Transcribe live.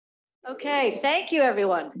Okay, thank you,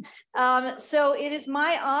 everyone. So it is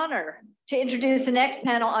my honor to introduce the next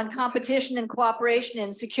panel on competition and cooperation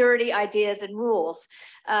in security, ideas, and rules.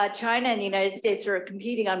 China and the United States are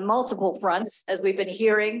competing on multiple fronts, as we've been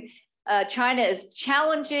hearing. China is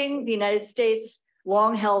challenging the United States'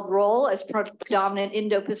 long-held role as predominant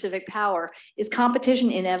Indo-Pacific power. Is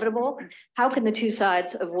competition inevitable? How can the two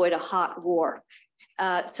sides avoid a hot war?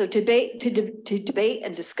 So to debate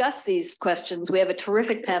and discuss these questions, we have a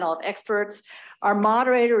terrific panel of experts. Our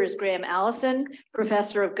moderator is Graham Allison,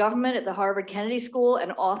 professor of government at the Harvard Kennedy School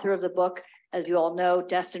and author of the book, as you all know,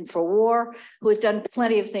 Destined for War, who has done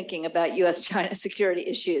plenty of thinking about US-China security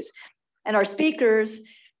issues. And our speakers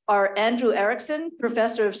are Andrew Erickson,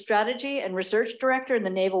 professor of strategy and research director in the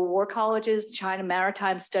Naval War College's China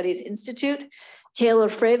Maritime Studies Institute, Taylor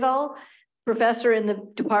Fravel, professor in the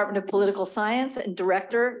Department of Political Science and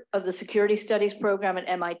director of the Security Studies program at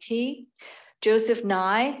MIT, Joseph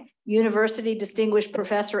Nye, University Distinguished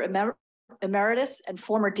Professor Emeritus and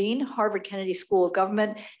former Dean, Harvard Kennedy School of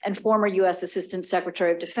Government, and former US Assistant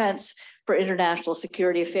Secretary of Defense for International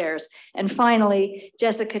Security Affairs. And finally,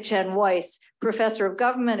 Jessica Chen Weiss, Professor of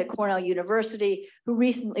Government at Cornell University, who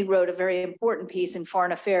recently wrote a very important piece in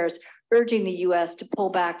Foreign Affairs urging the US to pull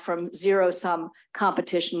back from zero-sum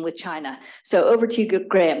competition with China. So over to you,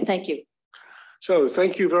 Graham. Thank you. So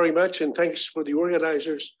thank you very much, and thanks for the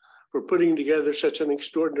organizers for putting together such an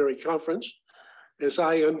extraordinary conference. As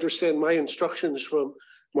I understand my instructions from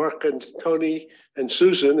Mark and Tony and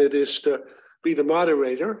Susan, it is to be the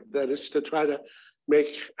moderator, that is to try to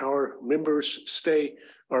make our members stay,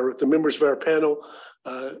 or the members of our panel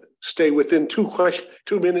stay within 2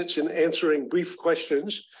 minutes in answering brief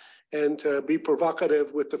questions, and be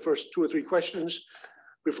provocative with the first 2 or 3 questions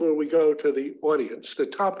before we go to the audience. The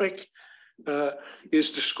topic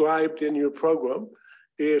is described in your program.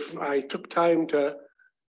 If I took time to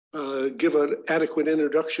give an adequate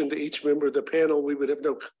introduction to each member of the panel, we would have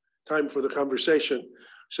no time for the conversation.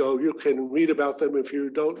 So you can read about them. If you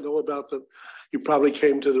don't know about them, you probably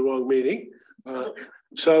came to the wrong meeting.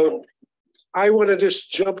 So I want to just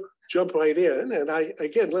jump right in. And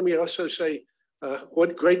again, let me also say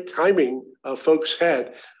what great timing folks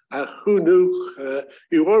had. Who knew?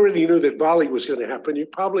 You already knew that Bali was going to happen. You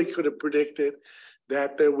probably could have predicted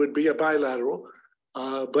that there would be a bilateral,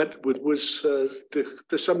 but it was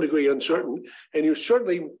to some degree uncertain. And you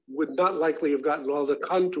certainly would not likely have gotten all the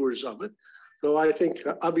contours of it. So I think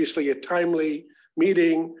obviously a timely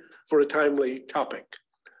meeting for a timely topic.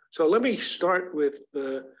 So let me start with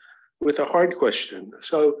a hard question.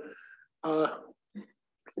 So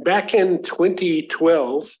back in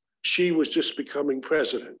 2012, Xi was just becoming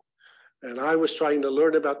president. And I was trying to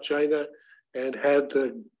learn about China and had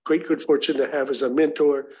the great good fortune to have as a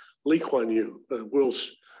mentor Lee Kuan Yew, the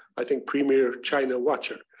world's, I think, premier China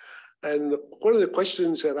watcher. And one of the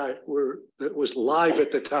questions that was live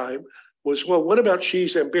at the time was, well, what about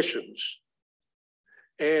Xi's ambitions?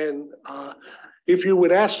 And if you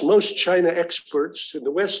would ask most China experts in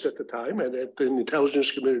the West at the time, and in the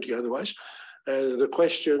intelligence community otherwise, the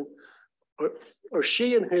question, are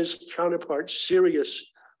Xi and his counterparts serious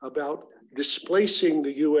about displacing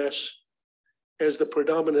the US as the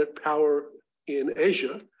predominant power in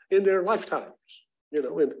Asia in their lifetimes? You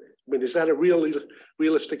know, and I mean, is that a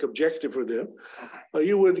realistic objective for them?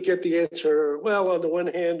 You would get the answer, well, on the one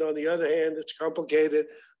hand, on the other hand, it's complicated,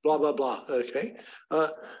 blah, blah, blah, okay?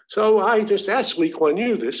 So I just asked Lee Kuan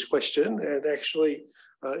Yew this question, and actually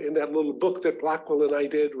in that little book that Blackwell and I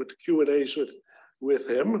did with the Q&As with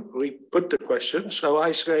him, we put the question. So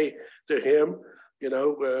I say to him, you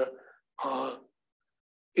know,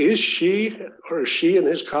 is Xi and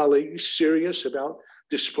his colleagues serious about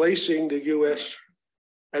displacing the US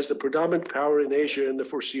as the predominant power in Asia in the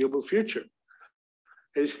foreseeable future?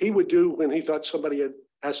 As he would do when he thought somebody had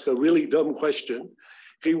asked a really dumb question,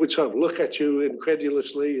 he would sort of look at you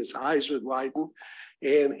incredulously, his eyes would widen,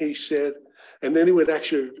 and he said, and then he would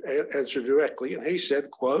actually answer directly, and he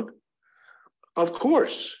said, quote, "Of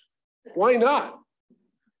course, why not?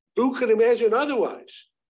 Who could imagine otherwise?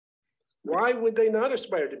 Why would they not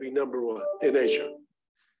aspire to be #1 in Asia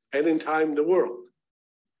and in time the world?"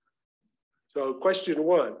 So question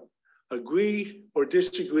 1, agree or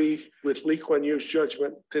disagree with Lee Kuan Yew's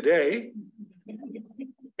judgment today,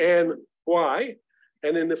 and why?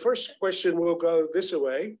 And in the first question, we'll go this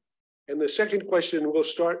way. And the second question, we'll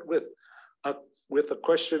start with a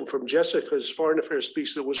question from Jessica's Foreign Affairs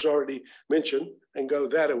piece that was already mentioned and go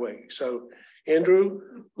that way. So Andrew,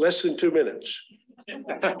 less than 2 minutes.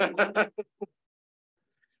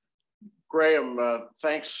 Graham,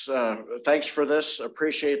 thanks for this.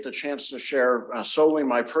 Appreciate the chance to share solely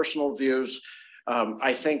my personal views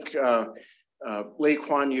I think Lee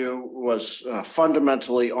Kuan Yew was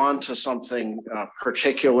fundamentally onto something,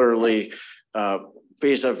 particularly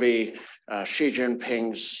vis-a-vis Xi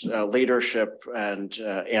Jinping's leadership and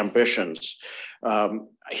ambitions.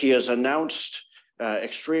 He has announced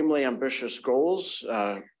extremely ambitious goals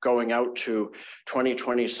going out to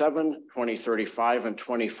 2027, 2035, and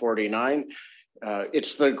 2049.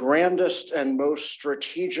 It's the grandest and most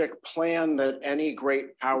strategic plan that any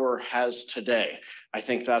great power has today. I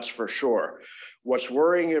think that's for sure. What's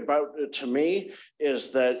worrying about it to me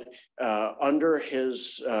is that under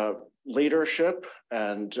his leadership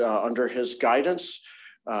and under his guidance,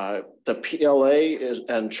 the PLA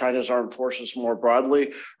and China's armed forces more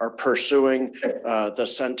broadly are pursuing the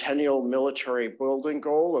centennial military building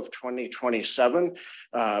goal of 2027.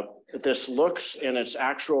 This looks in its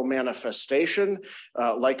actual manifestation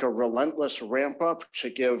like a relentless ramp up to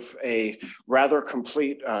give a rather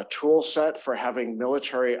complete tool set for having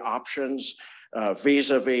military options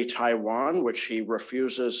vis-a-vis Taiwan, which he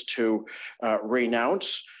refuses to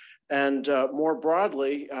renounce. And more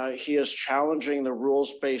broadly, he is challenging the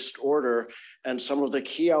rules-based order and some of the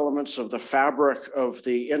key elements of the fabric of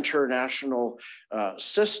the international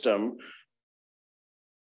system.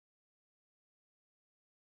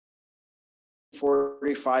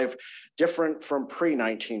 1945, different from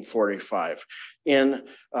pre-1945, in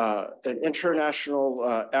an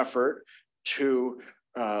international effort to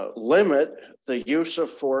limit the use of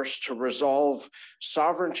force to resolve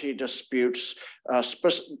sovereignty disputes,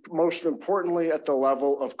 most importantly at the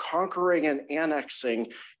level of conquering and annexing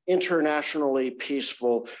internationally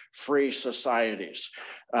peaceful, free societies.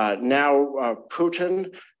 Now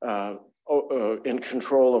Putin, in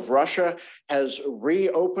control of Russia, has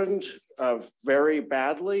reopened very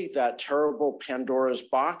badly that terrible Pandora's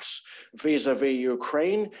box vis-a-vis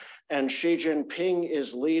Ukraine, and Xi Jinping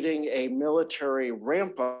is leading a military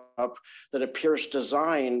ramp up that appears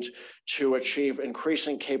designed to achieve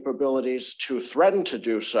increasing capabilities to threaten to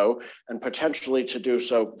do so and potentially to do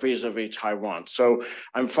so vis-a-vis Taiwan. So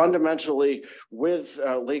I'm fundamentally with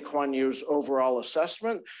Lee Kuan Yew's overall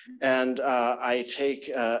assessment, and I take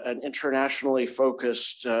an internationally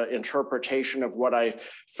focused interpretation of what I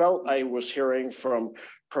felt I was hearing from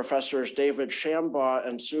Professors David Shambaugh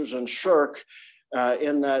and Susan Shirk,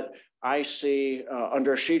 in that I see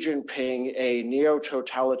under Xi Jinping a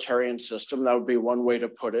neo-totalitarian system, that would be one way to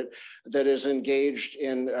put it, that is engaged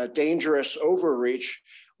in dangerous overreach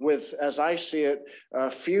with, as I see it,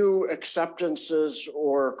 few acceptances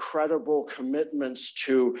or credible commitments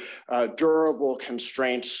to durable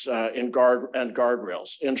constraints and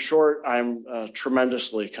guardrails. In short, I'm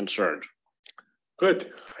tremendously concerned.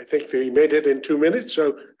 Good. I think they made it in 2 minutes,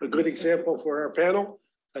 so a good example for our panel.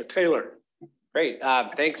 Taylor. Great.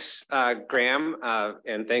 Thanks, Graham,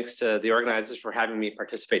 and thanks to the organizers for having me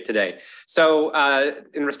participate today. So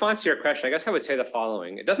in response to your question, I guess I would say the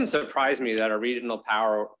following. It doesn't surprise me that a regional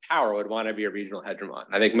power would want to be a regional hegemon.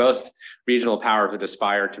 I think most regional powers would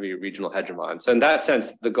aspire to be regional hegemons. So in that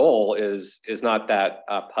sense, the goal is not that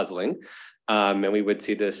puzzling. And we would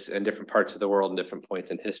see this in different parts of the world and different points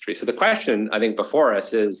in history. So the question, I think, before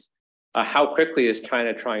us is, how quickly is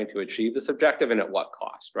China trying to achieve this objective and at what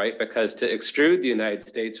cost, right? Because to extrude the United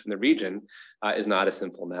States from the region is not a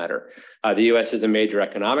simple matter. The US is a major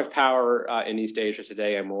economic power in East Asia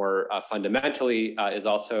today, and more fundamentally is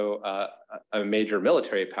also a major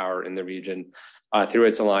military power in the region through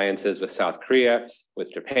its alliances with South Korea,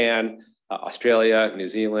 with Japan, Australia, New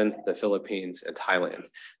Zealand, the Philippines, and Thailand.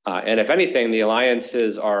 And if anything, the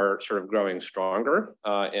alliances are sort of growing stronger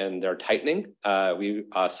and they're tightening. We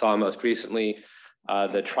saw most recently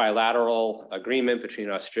the trilateral agreement between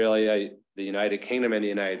Australia, the United Kingdom, and the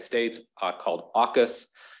United States called AUKUS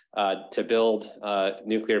to build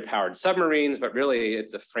nuclear-powered submarines, but really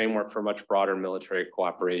it's a framework for much broader military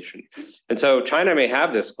cooperation. And so China may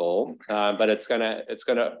have this goal, but it's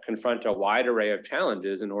gonna confront a wide array of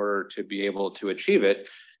challenges in order to be able to achieve it.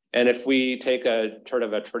 And if we take a sort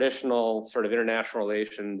of a traditional sort of international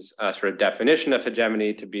relations sort of definition of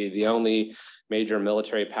hegemony to be the only major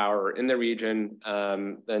military power in the region,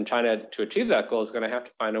 then China, to achieve that goal, is going to have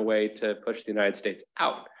to find a way to push the United States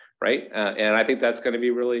out, right? And I think that's going to be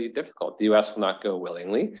really difficult. The US will not go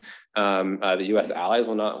willingly. The US allies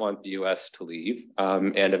will not want the US to leave.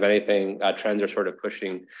 And if anything, trends are sort of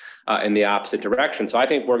pushing in the opposite direction. So I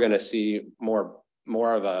think we're going to see more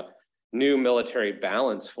of a new military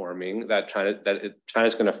balance forming that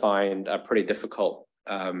China's going to find pretty difficult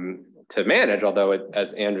to manage, although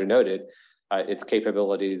as Andrew noted, its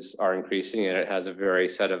capabilities are increasing and it has a very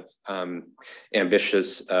set of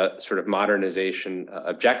ambitious sort of modernization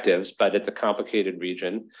objectives, but it's a complicated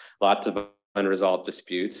region, lots of unresolved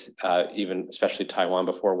disputes, even especially Taiwan,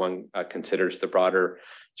 before one considers the broader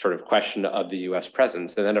sort of question of the US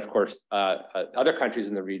presence. And then, of course, other countries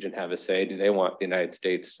in the region have a say, do they want the United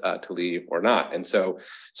States to leave or not? And so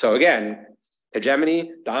again,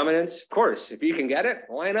 hegemony, dominance, of course, if you can get it,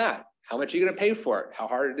 why not? How much are you going to pay for it? How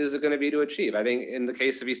hard is it going to be to achieve? I think in the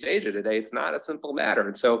case of East Asia today, it's not a simple matter.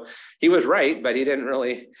 And so he was right, but he didn't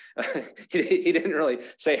really he didn't really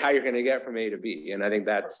say how you're going to get from A to B. And I think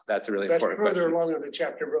that's a really important further question. along in the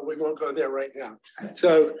chapter, but we won't go there right now.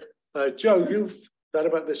 So, Joe, you've thought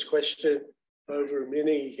about this question over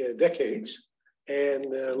many decades, and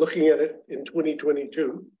looking at it in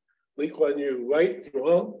 2022. Lee Kuan Yew, right?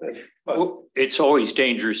 Wrong? Well, it's always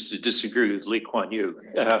dangerous to disagree with Lee Kuan Yew.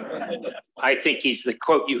 I think the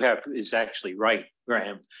quote you have is actually right,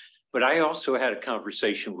 Graham. But I also had a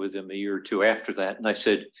conversation with him a year or two after that. And I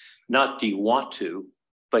said, not do you want to,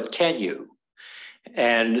 but can you?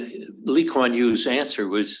 And Lee Kuan Yew's answer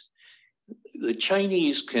was, the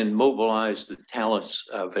Chinese can mobilize the talents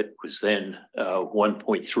of it was then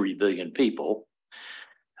 1.3 billion people.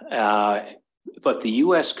 But the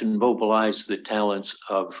US can mobilize the talents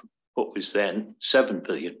of what was then 7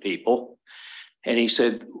 billion people. And he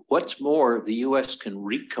said, what's more, the US can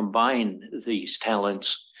recombine these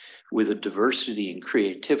talents with a diversity and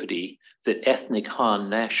creativity that ethnic Han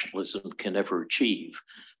nationalism can never achieve.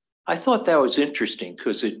 I thought that was interesting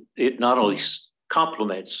because it not only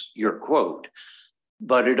complements your quote,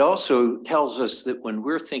 but it also tells us that when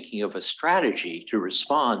we're thinking of a strategy to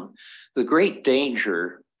respond, the great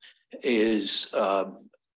danger is to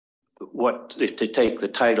take the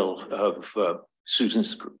title of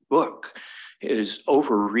Susan's book, is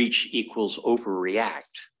overreach equals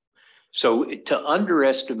overreact. So to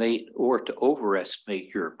underestimate or to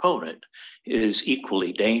overestimate your opponent is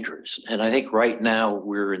equally dangerous. And I think right now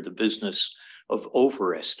we're in the business of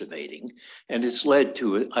overestimating, and it's led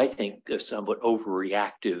to, I think, a somewhat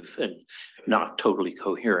overreactive and not totally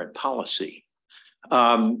coherent policy.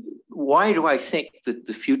 Why do I think that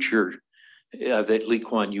the future that Lee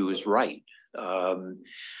Kuan Yew is right?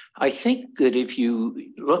 I think that if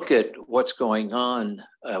you look at what's going on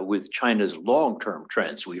with China's long-term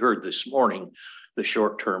trends, we heard this morning the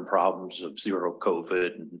short-term problems of zero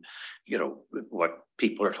COVID and what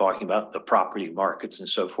people are talking about, the property markets and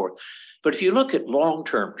so forth. But if you look at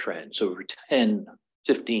long-term trends over 10,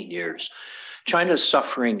 15 years, China's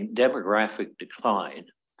suffering demographic decline.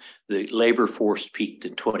 The labor force peaked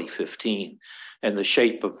in 2015, and the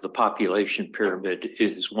shape of the population pyramid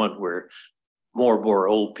is one where more and more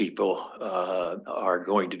old people are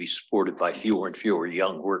going to be supported by fewer and fewer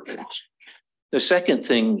young workers. The second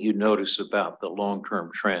thing you notice about the long-term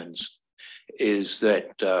trends is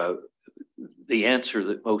that the answer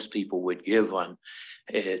that most people would give on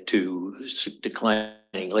to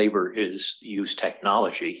declining labor is use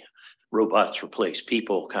technology, robots replace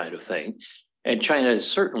people kind of thing. And China is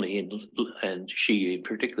certainly, and Xi in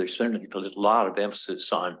particular, certainly put a lot of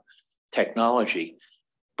emphasis on technology.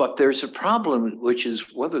 But there's a problem, which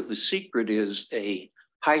is whether the secret is a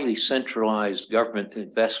highly centralized government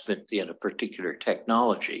investment in a particular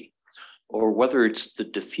technology, or whether it's the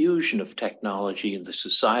diffusion of technology in the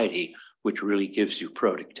society, which really gives you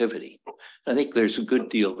productivity. I think there's a good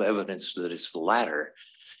deal of evidence that it's the latter.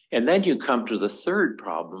 And then you come to the third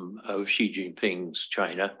problem of Xi Jinping's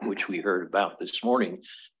China, which we heard about this morning,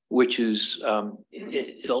 which is a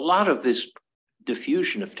lot of this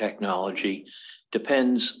diffusion of technology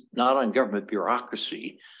depends not on government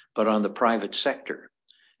bureaucracy, but on the private sector.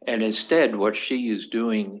 And instead, what Xi is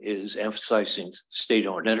doing is emphasizing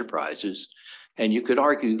state-owned enterprises. And you could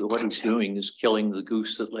argue that what he's doing is killing the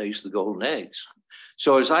goose that lays the golden eggs.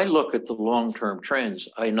 So as I look at the long-term trends,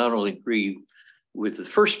 I not only agree with the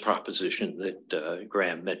first proposition that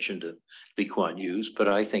Graham mentioned of Lee Kuan Yew's, but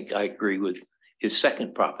I think I agree with his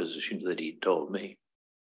second proposition that he told me.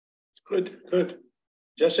 Good, good.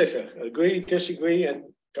 Jessica, agree, disagree, and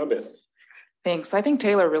comment. Thanks. I think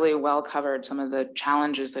Taylor really well covered some of the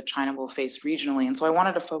challenges that China will face regionally. And so I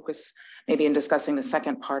wanted to focus maybe in discussing the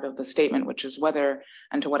second part of the statement, which is whether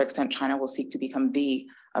and to what extent China will seek to become the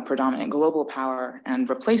predominant global power and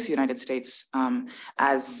replace the United States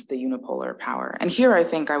as the unipolar power. And here I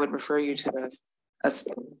think I would refer you to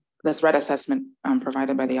the threat assessment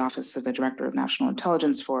provided by the Office of the Director of National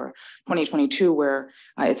Intelligence for 2022, where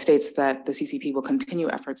it states that the CCP will continue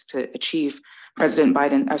efforts to achieve President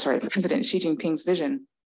Xi Jinping's vision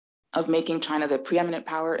of making China the preeminent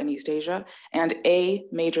power in East Asia and a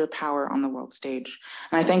major power on the world stage.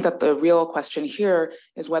 And I think that the real question here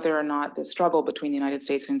is whether or not the struggle between the United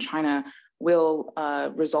States and China will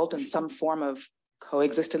result in some form of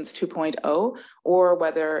Coexistence 2.0, or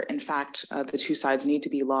whether, in fact, the two sides need to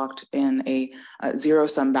be locked in a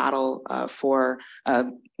zero-sum battle for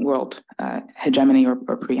world hegemony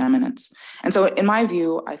or preeminence. And so, in my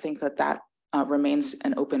view, I think that remains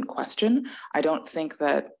an open question. I don't think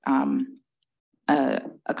that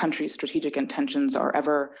a country's strategic intentions are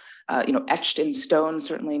ever, etched in stone.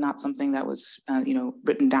 Certainly not something that was,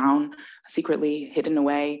 written down secretly, hidden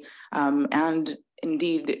away, and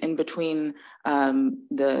indeed, in between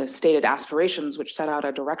the stated aspirations, which set out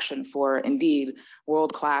a direction for indeed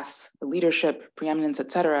world-class leadership, preeminence,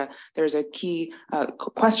 et cetera, there's a key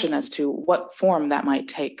question as to what form that might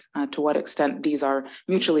take, to what extent these are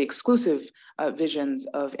mutually exclusive visions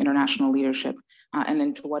of international leadership, and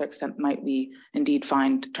then to what extent might we indeed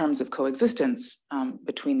find terms of coexistence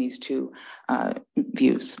between these two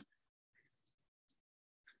views.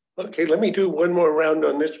 Okay, let me do one more round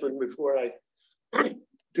on this one before I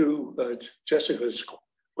do Jessica's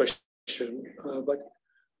question.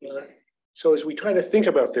 So as we try to think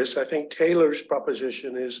about this, I think Taylor's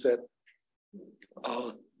proposition is that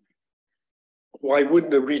why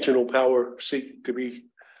wouldn't a regional power seek to be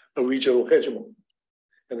a regional hegemon?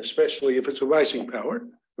 And especially if it's a rising power,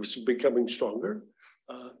 if it's becoming stronger.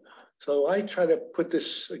 So I try to put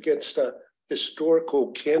this against a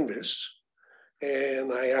historical canvas,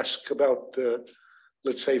 and I ask about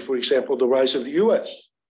let's say, for example, the rise of the US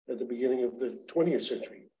at the beginning of the 20th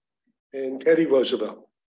century, and Teddy Roosevelt,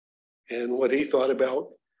 and what he thought about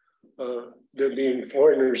there being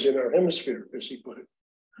foreigners in our hemisphere, as he put it.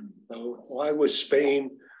 Why was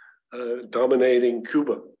Spain dominating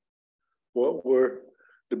Cuba? What were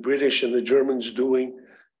the British and the Germans doing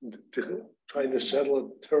trying to settle a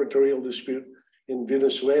territorial dispute in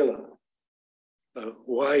Venezuela?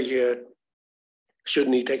 Why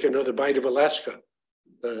shouldn't he take another bite of Alaska?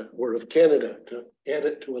 Or of Canada to add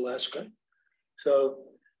it to Alaska. So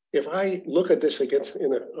if I look at this against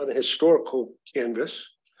on a historical canvas,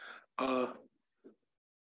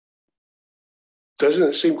 doesn't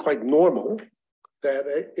it seem quite normal that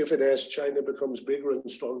if it as China becomes bigger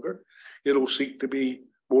and stronger, it'll seek to be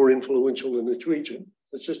more influential in its region?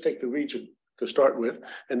 Let's just take the region to start with.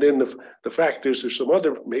 And then the fact is there's some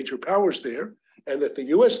other major powers there, and that the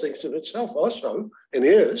US thinks of itself also, and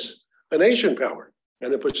is, an Asian power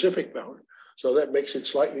and a Pacific power. So that makes it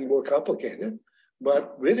slightly more complicated.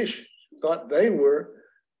 But British thought they were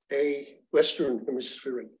a Western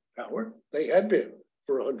hemispheric power. They had been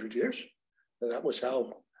for 100 years. And that was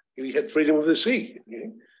how we had freedom of the sea.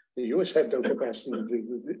 The US had no capacity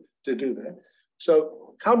to do that.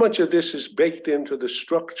 So how much of this is baked into the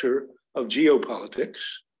structure of geopolitics,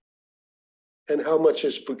 and how much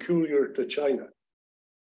is peculiar to China?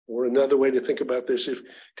 Or another way to think about this, if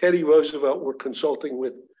Teddy Roosevelt were consulting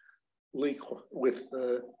with Xi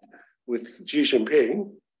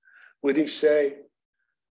Jinping, would he say,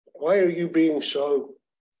 why are you being so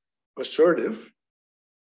assertive?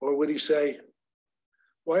 Or would he say,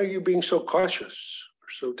 why are you being so cautious or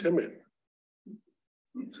so timid?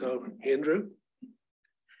 So, Andrew?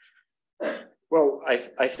 Well,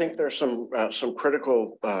 I think there's some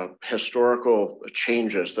critical historical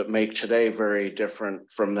changes that make today very different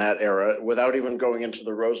from that era, without even going into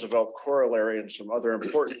the Roosevelt corollary and some other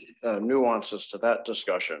important nuances to that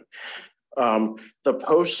discussion. The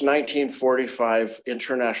post-1945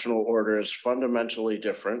 international order is fundamentally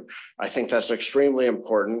different. I think that's extremely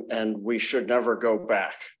important, and we should never go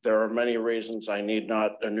back. There are many reasons I need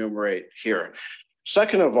not enumerate here.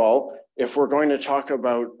 Second of all, if we're going to talk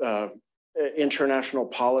about international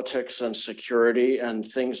politics and security and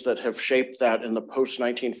things that have shaped that in the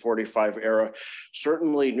post-1945 era,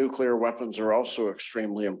 certainly nuclear weapons are also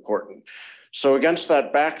extremely important. So against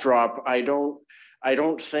that backdrop, I don't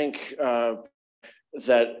think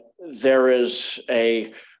that there is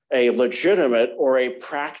a legitimate or a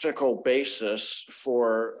practical basis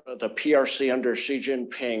for the PRC under Xi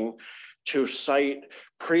Jinping to cite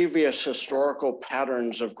previous historical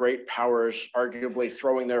patterns of great powers arguably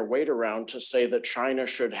throwing their weight around to say that China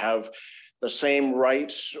should have the same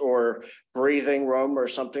rights or breathing room or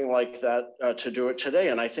something like that to do it today.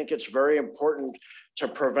 And I think it's very important to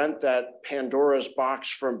prevent that Pandora's box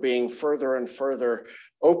from being further and further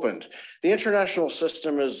opened. The international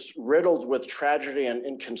system is riddled with tragedy and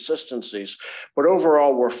inconsistencies, but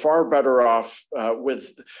overall we're far better off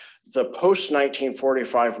with the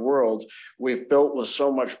post-1945 world we've built with so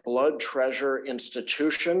much blood, treasure,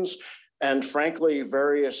 institutions, and frankly,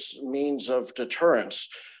 various means of deterrence.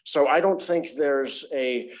 So I don't think there's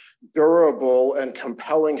a durable and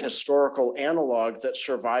compelling historical analog that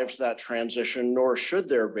survives that transition, nor should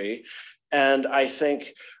there be. And I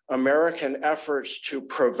think American efforts to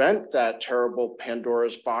prevent that terrible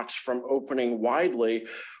Pandora's box from opening widely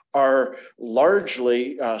are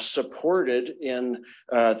largely supported in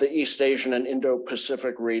the East Asian and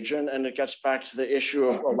Indo-Pacific region. And it gets back to the issue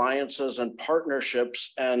of alliances and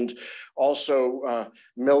partnerships, and also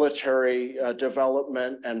military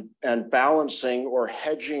development and balancing or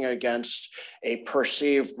hedging against a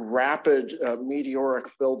perceived rapid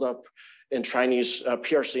meteoric buildup in Chinese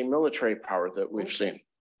PRC military power that we've seen.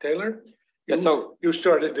 Taylor? Yeah, so you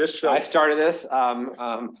started this. So. I started this.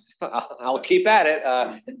 I'll keep at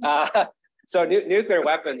it. So nuclear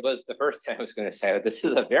weapons was the first thing I was going to say. This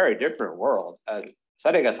is a very different world.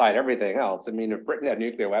 Setting aside everything else, I mean, if Britain had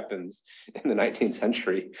nuclear weapons in the 19th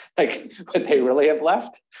century, like, would they really have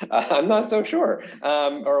left? I'm not so sure.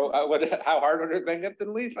 Or how hard would it have been to get them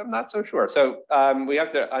to leave? I'm not so sure. So we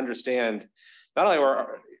have to understand, not only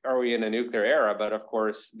are we in a nuclear era, but of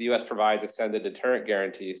course, the US provides extended deterrent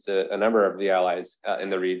guarantees to a number of the allies in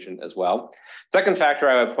the region as well. Second factor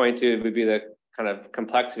I would point to would be the kind of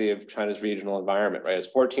complexity of China's regional environment, right? It has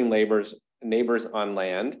 14 neighbors on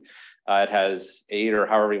land. It has 8, or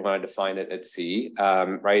however you want to define it, at sea,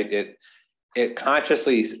 right? It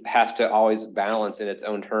consciously has to always balance in its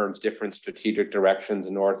own terms different strategic directions,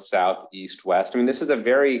 north, south, east, west. I mean, this is a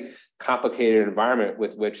very complicated environment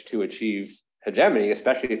with which to achieve hegemony,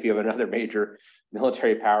 especially if you have another major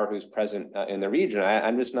military power who's present in the region.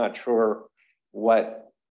 I'm just not sure what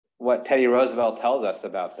Teddy Roosevelt tells us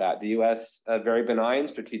about that. The U.S., a very benign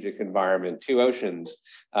strategic environment, 2 oceans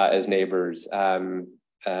as neighbors, 2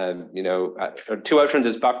 oceans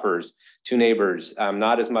as buffers, 2 neighbors,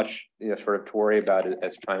 not as much sort of to worry about it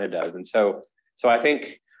as China does. And so I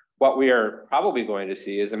think what we are probably going to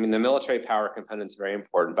see is, I mean, the military power component is very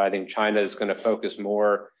important, but I think China is going to focus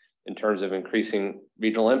more in terms of increasing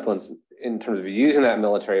regional influence, in terms of using that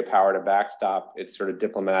military power to backstop its sort of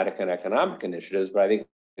diplomatic and economic initiatives. But I think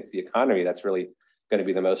it's the economy that's really going to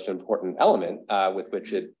be the most important element with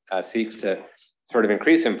which it seeks to sort of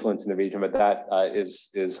increase influence in the region. But that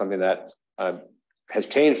is something that has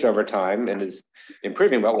changed over time and is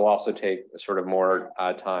improving, but will also take sort of more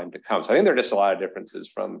time to come. So I think there are just a lot of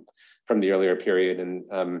differences from the earlier period.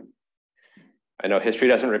 And I know history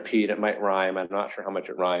doesn't repeat, it might rhyme. I'm not sure how much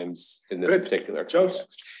it rhymes in this particular context.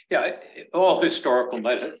 Yeah, all historical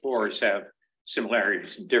metaphors have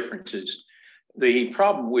similarities and differences. The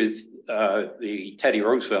problem with the Teddy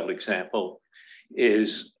Roosevelt example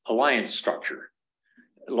is alliance structure.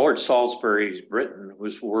 Lord Salisbury's Britain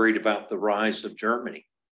was worried about the rise of Germany.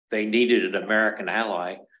 They needed an American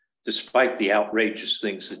ally, despite the outrageous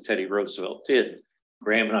things that Teddy Roosevelt did.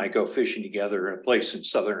 Graham and I go fishing together in a place in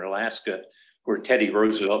southern Alaska where Teddy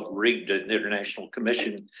Roosevelt rigged an international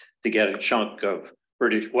commission to get a chunk of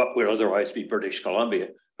what would otherwise be British Columbia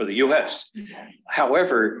for the US.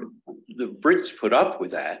 However, the Brits put up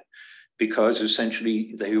with that because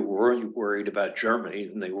essentially they weren't worried about Germany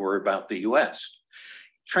and they were about the US.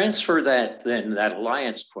 Transfer that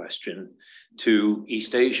alliance question to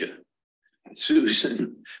East Asia.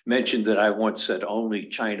 Susan mentioned that I once said only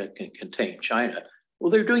China can contain China.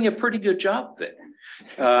 Well, they're doing a pretty good job of it.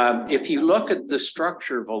 If you look at the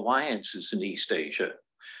structure of alliances in East Asia,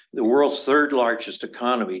 the world's 3rd largest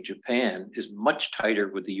economy, Japan, is much tighter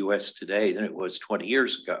with the US today than it was 20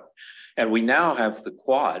 years ago. And we now have the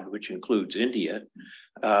Quad, which includes India,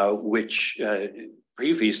 which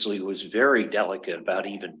previously was very delicate about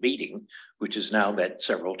even meeting, which has now met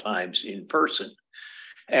several times in person.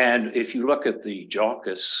 And if you look at the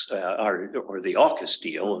AUKUS or the AUKUS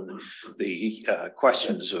deal and the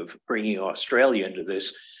questions of bringing Australia into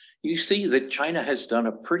this, you see that China has done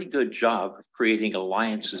a pretty good job of creating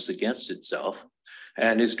alliances against itself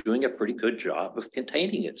and is doing a pretty good job of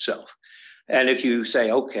containing itself. And if you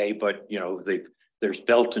say, okay, but there's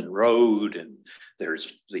Belt and Road and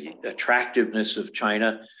there's the attractiveness of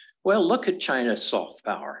China. Well, look at China's soft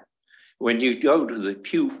power. When you go to the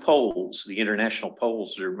Pew polls, the international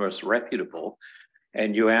polls that are most reputable,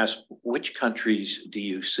 and you ask which countries do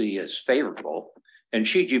you see as favorable, and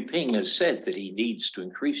Xi Jinping has said that he needs to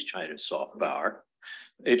increase China's soft power,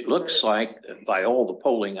 it looks like, by all the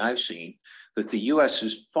polling I've seen, that the US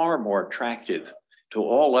is far more attractive to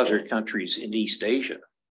all other countries in East Asia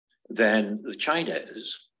than China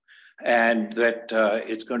is. And that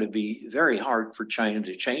it's going to be very hard for China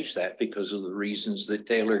to change that because of the reasons that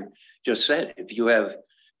Taylor just said. If you have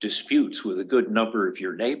disputes with a good number of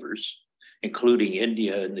your neighbors, including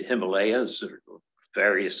India and the Himalayas, or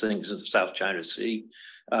various things in the South China Sea,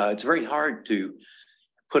 it's very hard to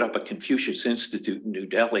put up a Confucius Institute in New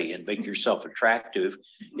Delhi and make yourself attractive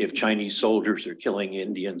if Chinese soldiers are killing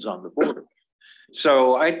Indians on the border.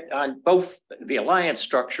 So on both the alliance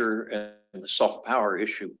structure and the soft power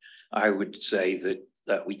issue, I would say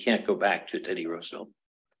that we can't go back to Teddy Roosevelt.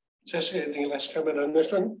 Jessica, any last comment on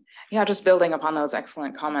this one? Yeah, just building upon those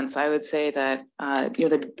excellent comments, I would say that,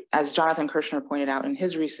 as Jonathan Kirshner pointed out in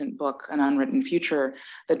his recent book, An Unwritten Future,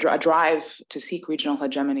 the drive to seek regional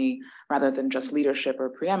hegemony rather than just leadership or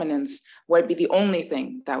preeminence would be the only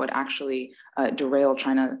thing that would actually derail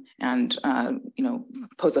China and,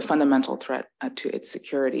 pose a fundamental threat to its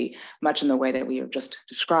security, much in the way that we have just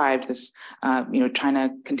described, this,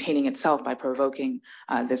 China containing itself by provoking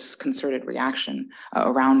this concerted reaction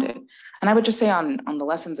around it. And I would just say on the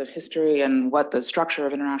lessons of history and what the structure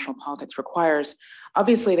of international politics requires,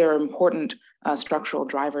 obviously there are important structural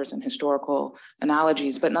drivers and historical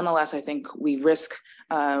analogies, but nonetheless, I think we risk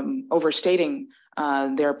overstating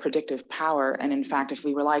their predictive power. And in fact, if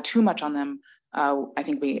we rely too much on them, I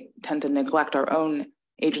think we tend to neglect our own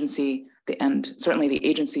agency and certainly the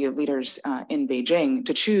agency of leaders in Beijing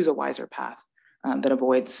to choose a wiser path that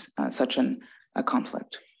avoids such a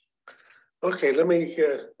conflict. Okay, let me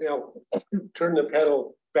now turn the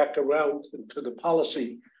panel back around to the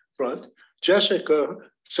policy front. Jessica,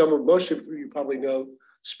 most of you probably know,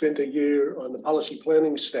 spent a year on the policy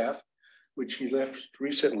planning staff, which she left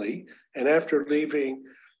recently. And after leaving,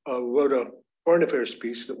 wrote a foreign affairs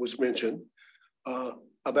piece that was mentioned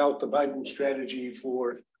about the Biden strategy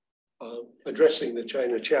for addressing the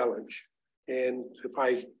China challenge. And if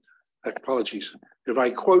I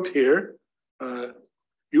quote here,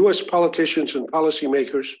 US politicians and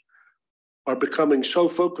policymakers are becoming so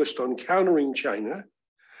focused on countering China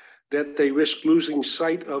that they risk losing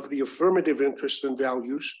sight of the affirmative interests and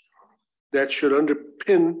values that should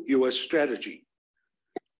underpin US strategy.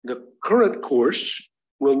 The current course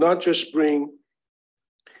will not just bring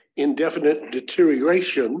indefinite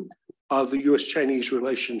deterioration of the US-Chinese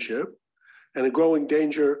relationship and a growing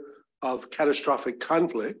danger of catastrophic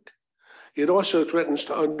conflict, it also threatens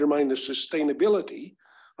to undermine the sustainability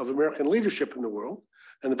of American leadership in the world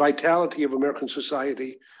and the vitality of American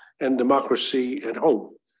society and democracy at home.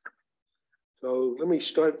 So let me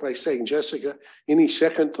start by saying, Jessica, any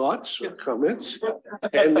second thoughts or comments?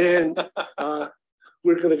 And then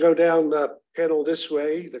we're going to go down the panel this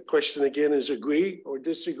way. The question again is agree or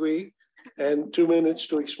disagree, and 2 minutes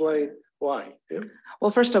to explain why. Yeah?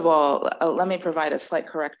 Well, first of all, let me provide a slight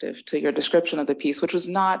corrective to your description of the piece, which was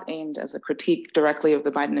not aimed as a critique directly of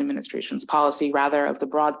the Biden administration's policy, rather of the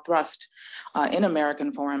broad thrust in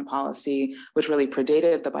American foreign policy, which really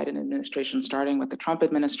predated the Biden administration, starting with the Trump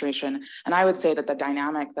administration. And I would say that the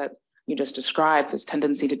dynamic that you just described, this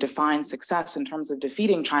tendency to define success in terms of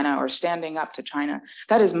defeating China or standing up to China,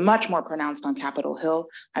 that is much more pronounced on Capitol Hill.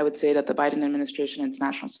 I would say that the Biden administration and its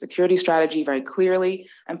national security strategy very clearly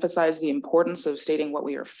emphasized the importance of stating what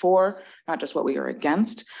we are for, not just what we are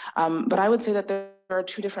against. But I would say that there are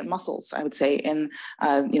two different muscles, I would say, in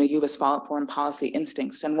U.S. foreign policy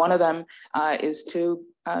instincts. And one of them is to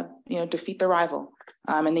defeat the rival.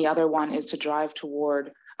 And the other one is to drive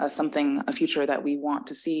toward a future that we want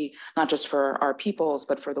to see, not just for our peoples,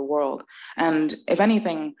 but for the world. And if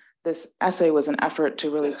anything, this essay was an effort to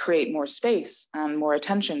really create more space and more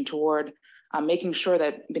attention toward making sure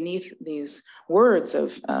that beneath these words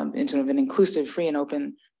of an inclusive, free and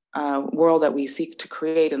open world that we seek to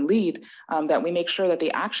create and lead, that we make sure that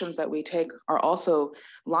the actions that we take are also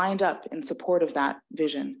lined up in support of that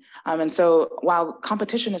vision. And so while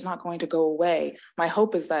competition is not going to go away, my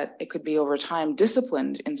hope is that it could be over time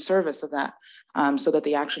disciplined in service of that, so that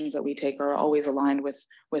the actions that we take are always aligned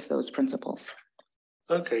with those principles.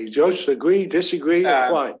 Okay, Joseph, agree, disagree,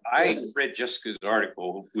 or why? I read Jessica's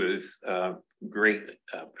article with great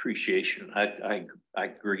appreciation. I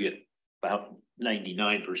agree at about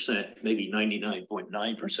 99%, maybe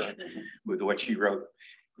 99.9% with what she wrote.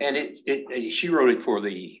 And she wrote it for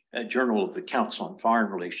the Journal of the Council on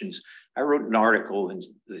Foreign Relations. I wrote an article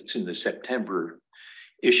that's in the September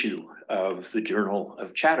issue of the Journal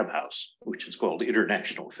of Chatham House, which is called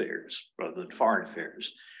International Affairs rather than Foreign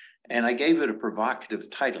Affairs. And I gave it a provocative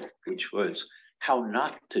title, which was How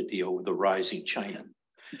Not to Deal with the Rising China.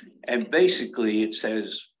 And basically it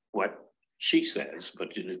says what she says,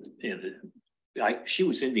 but she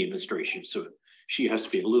was in the administration, so she has to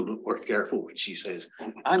be a little bit more careful when she says.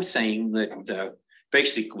 I'm saying that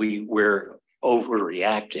basically we're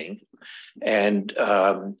overreacting, and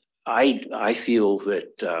I feel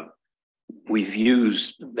that we've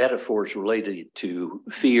used metaphors related to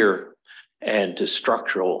fear and to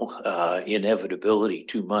structural inevitability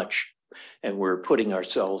too much, and we're putting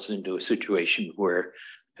ourselves into a situation where,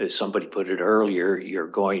 as somebody put it earlier, you're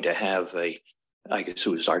going to have a I guess it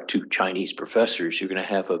was our two Chinese professors, you're going to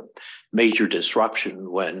have a major disruption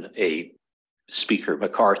when a Speaker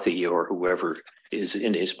McCarthy or whoever is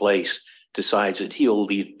in his place decides that he'll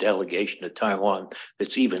lead a delegation to Taiwan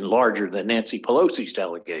that's even larger than Nancy Pelosi's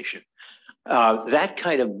delegation. That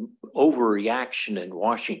kind of overreaction in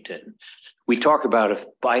Washington, we talk about a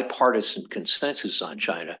bipartisan consensus on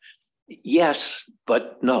China. Yes,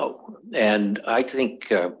 but no. And I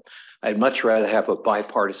think I'd much rather have a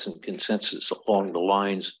bipartisan consensus along the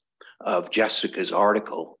lines of Jessica's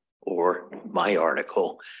article or my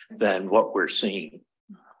article than what we're seeing.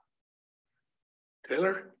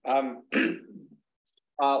 Taylor?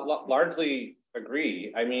 Largely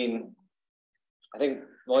agree. I mean, I think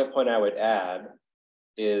the only point I would add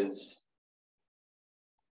is,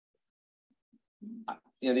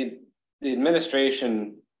 the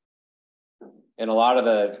administration and a lot of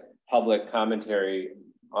the public commentary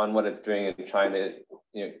on what it's doing in China,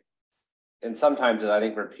 and sometimes I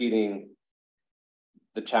think repeating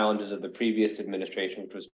the challenges of the previous administration,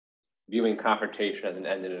 which was viewing confrontation as an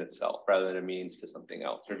end in itself rather than a means to something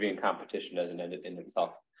else, or viewing competition as an end in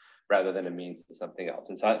itself rather than a means to something else.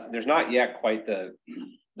 And so there's not yet quite the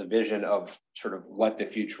vision of sort of what the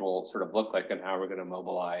future will sort of look like and how we're going to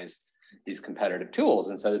mobilize these competitive tools.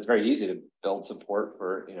 And so it's very easy to build support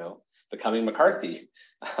for, the coming McCarthy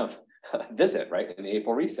visit, right, in the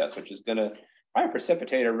April recess, which is going to probably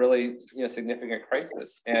precipitate a really significant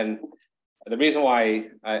crisis. And the reason why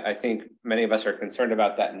I think many of us are concerned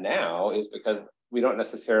about that now is because we don't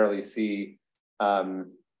necessarily see the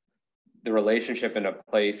relationship in a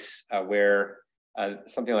place where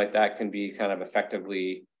something like that can be kind of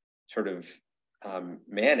effectively sort of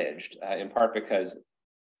managed, in part because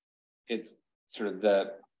it's sort of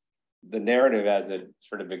the narrative as it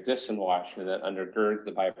sort of exists in Washington that undergirds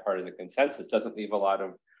the bipartisan consensus doesn't leave a lot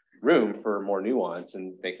of room for more nuance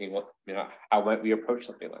and thinking, how might we approach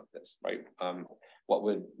something like this, right? What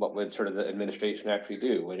would sort of the administration actually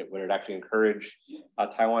do? Would it actually encourage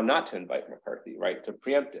Taiwan not to invite McCarthy, right, to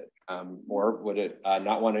preempt it? Or would it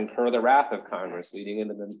not want to incur the wrath of Congress leading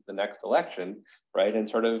into the next election, right? And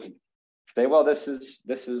sort of say, well, this is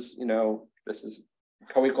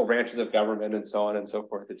co-equal branches of government and so on and so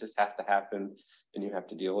forth. It just has to happen and you have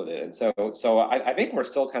to deal with it. And so I think we're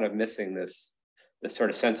still kind of missing this sort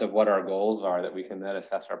of sense of what our goals are that we can then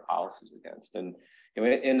assess our policies against. And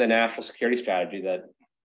in the national security strategy that,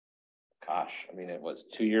 it was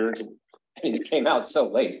 2 years. It came out so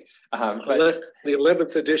late. But the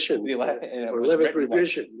 11th edition, the 11th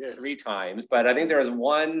revision, yes. 3 times. But I think there was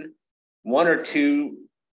one or two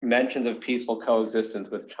mentions of peaceful coexistence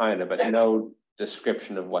with China, but no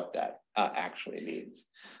description of what that actually means.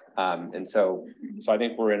 And so I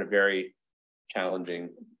think we're in a very challenging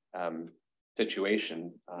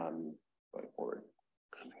situation going forward.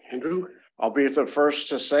 Andrew? I'll be the first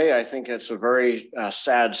to say I think it's a very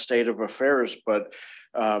sad state of affairs, but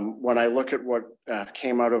when I look at what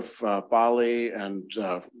came out of Bali and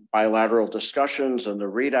bilateral discussions and the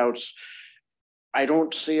readouts, I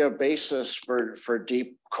don't see a basis for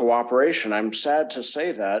deep cooperation. I'm sad to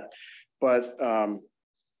say that, but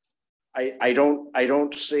I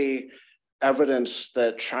don't see evidence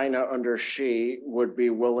that China under Xi would be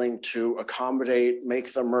willing to accommodate,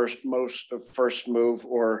 make the most of first move,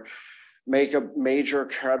 or make a major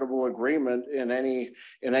credible agreement in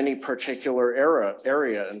any particular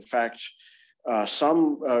area. In fact,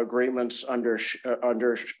 some agreements under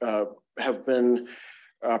have been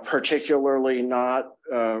particularly not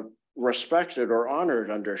respected or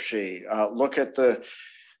honored under Xi. Look at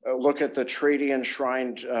the treaty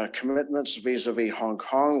enshrined commitments vis-a-vis Hong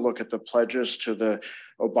Kong. Look at the pledges to the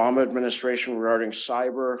Obama administration regarding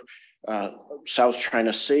cyber, South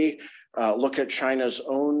China Sea. Look at China's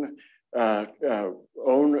own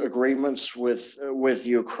agreements with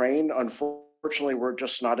Ukraine. Unfortunately, we're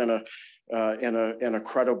just not in a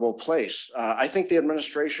credible place. I think the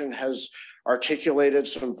administration has articulated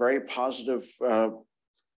some very positive,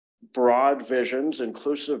 broad visions,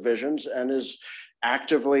 inclusive visions, and is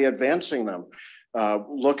actively advancing them.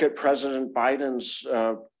 Look at President Biden's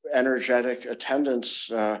energetic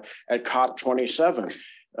attendance at COP27.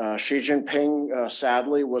 Xi Jinping,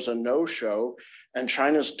 sadly, was a no-show, and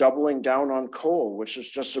China's doubling down on coal, which is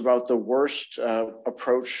just about the worst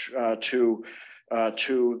approach to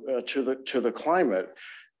the climate.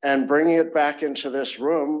 And bringing it back into this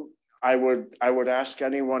room, I would ask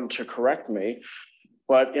anyone to correct me,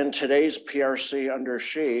 but in today's PRC under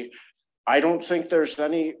Xi, I don't think there's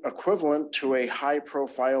any equivalent to a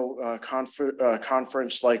high-profile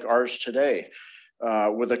conference like ours today,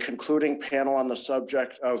 with a concluding panel on the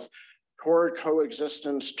subject of toward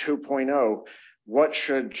Coexistence 2.0. What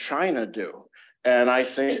should China do? And I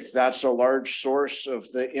think that's a large source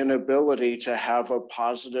of the inability to have a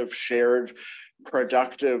positive, shared,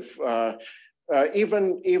 productive,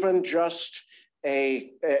 even just a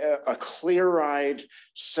clear-eyed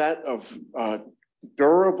set of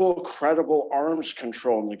durable, credible arms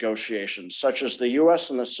control negotiations, such as the US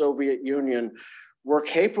and the Soviet Union were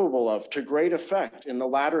capable of to great effect in the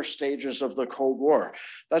latter stages of the Cold War.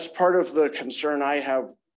 That's part of the concern I have,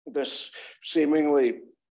 this seemingly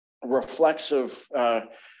reflexive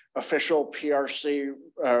official PRC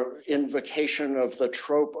invocation of the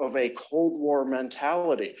trope of a Cold War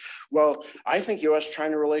mentality. Well, I think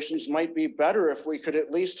US-China relations might be better if we could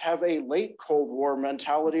at least have a late Cold War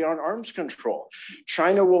mentality on arms control.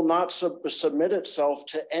 China will not submit itself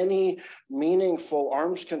to any meaningful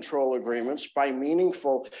arms control agreements, by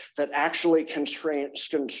meaningful that actually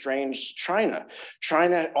constrains China.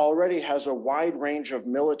 China already has a wide range of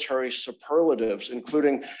military superlatives,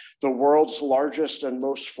 including the world's largest and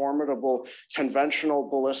most formidable conventional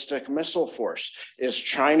ballistic missile force. Is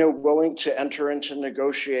China willing to enter into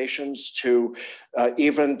negotiations to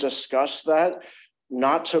even discuss that?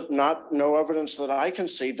 No evidence that I can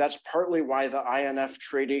see. That's partly why the INF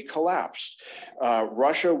treaty collapsed.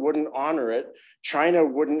 Russia wouldn't honor it. China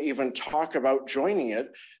wouldn't even talk about joining it.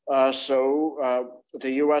 So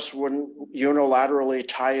the US wouldn't unilaterally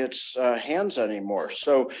tie its hands anymore.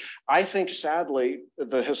 So I think, sadly,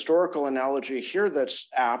 the historical analogy here that's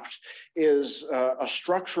apt is a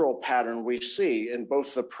structural pattern we see in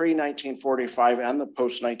both the pre-1945 and the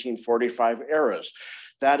post-1945 eras.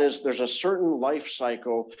 That is, there's a certain life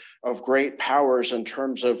cycle of great powers in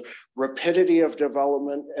terms of rapidity of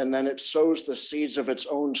development, and then it sows the seeds of its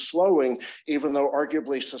own slowing, even though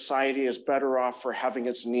arguably society is better off for having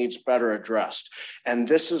its needs better addressed. And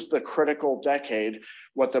this is the critical decade,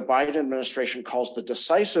 what the Biden administration calls the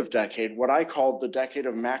decisive decade, what I call the decade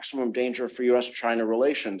of maximum danger for US-China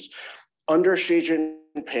relations. Under Xi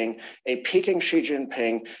Jinping, a peaking Xi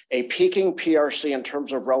Jinping, a peaking PRC in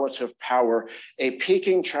terms of relative power, a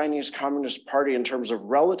peaking Chinese Communist Party in terms of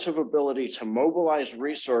relative ability to mobilize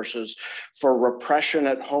resources for repression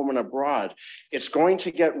at home and abroad. It's going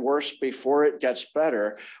to get worse before it gets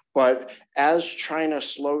better. But as China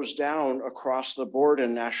slows down across the board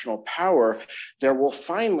in national power, there will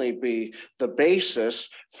finally be the basis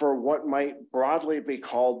for what might broadly be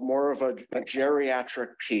called more of a geriatric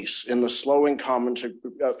peace in the slowing common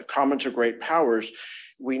to great powers.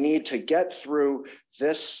 We need to get through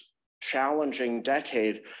this challenging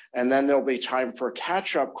decade, and then there'll be time for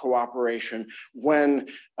catch-up cooperation when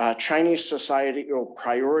Chinese societal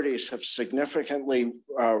priorities have significantly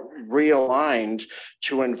realigned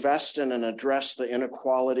to invest in and address the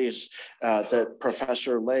inequalities that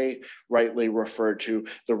Professor Lei rightly referred to.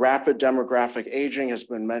 The rapid demographic aging has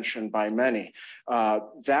been mentioned by many.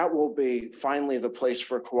 That will be finally the place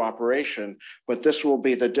for cooperation, but this will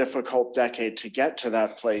be the difficult decade to get to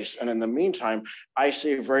that place. And in the meantime, I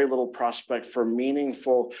see very little prospect for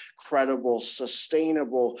meaningful, credible,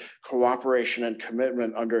 sustainable cooperation and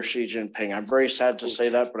commitment under Xi Jinping. I'm very sad to say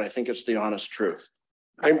that, but I think it's the honest truth.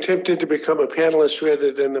 I'm tempted to become a panelist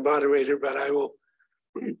rather than the moderator, but I will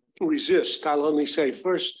resist. I'll only say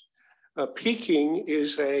first, peaking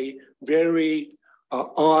is a very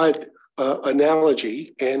odd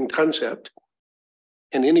analogy and concept.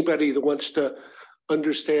 And anybody that wants to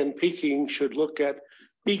understand peaking should look at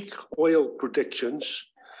peak oil predictions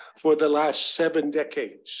for the last 7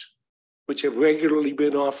 decades, which have regularly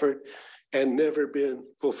been offered and never been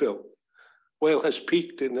fulfilled. Oil has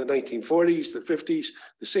peaked in the 1940s, the 50s,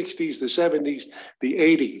 the 60s, the 70s, the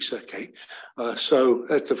 80s, okay? So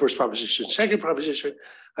that's the first proposition. Second proposition,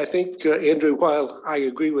 I think, Andrew, while I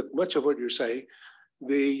agree with much of what you're saying,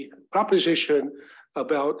 the proposition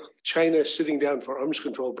about China sitting down for arms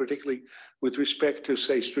control, particularly with respect to,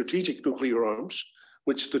 say, strategic nuclear arms,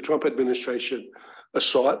 which the Trump administration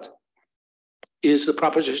sought, is the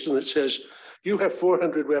proposition that says, you have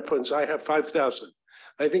 400 weapons, I have 5,000.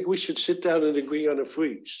 I think we should sit down and agree on a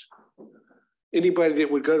freeze. Anybody that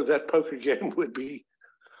would go to that poker game would be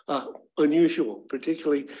unusual,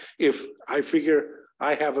 particularly if I figure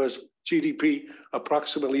I have a GDP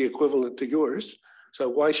approximately equivalent to yours. So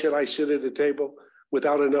why should I sit at a table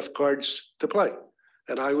without enough cards to play?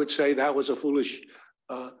 And I would say that was a foolish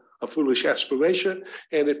aspiration,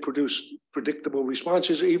 and it produced predictable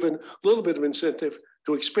responses, even a little bit of incentive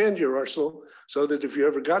to expand your arsenal so that if you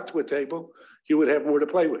ever got to a table, you would have more to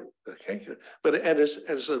play with, okay? But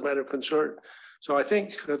as a matter of concern. So I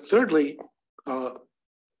think thirdly,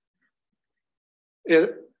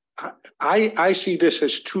 I see this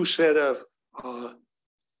as two set of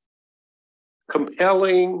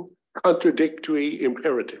compelling, contradictory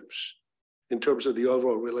imperatives. in terms of the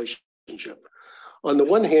overall relationship. On the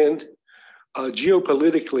one hand,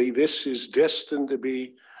 geopolitically, this is destined to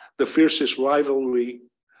be the fiercest rivalry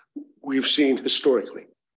we've seen historically,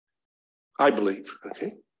 I believe,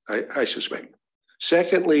 okay? I suspect.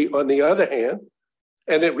 Secondly, on the other hand,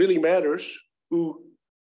 and it really matters who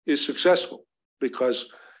is successful, because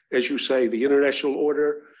as you say, the international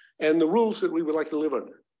order and the rules that we would like to live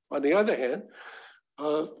under. On the other hand,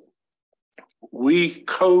 we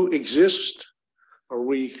coexist, or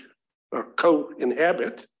we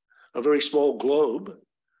co-inhabit a very small globe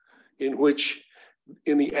in which,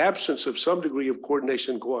 in the absence of some degree of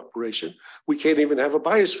coordination and cooperation, we can't even have a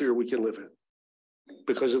biosphere we can live in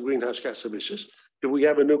because of greenhouse gas emissions. If we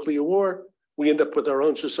have a nuclear war, we end up with our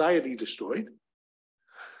own society destroyed.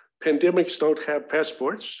 Pandemics don't have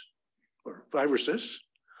passports or viruses.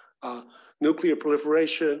 Nuclear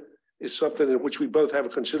proliferation is something in which we both have a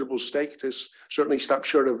considerable stake to certainly stop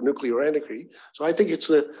short of nuclear anarchy. So I think it's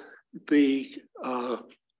the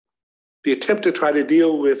attempt to try to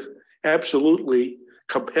deal with absolutely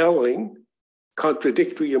compelling,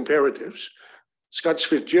 contradictory imperatives. Scott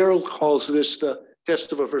Fitzgerald calls this the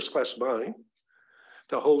test of a first-class mind,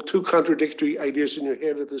 to hold two contradictory ideas in your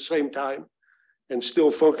head at the same time and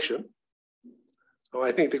still function. So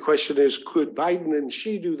I think the question is, could Biden and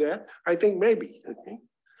Xi do that? I think maybe. Okay.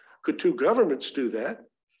 Could two governments do that?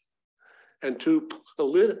 And two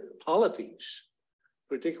polities,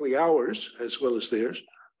 particularly ours as well as theirs,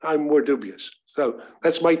 I'm more dubious. So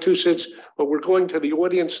that's my 2 cents, but we're going to the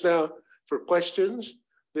audience now for questions.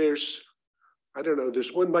 There's, I don't know,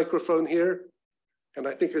 there's one microphone here, and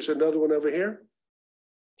I think there's another one over here.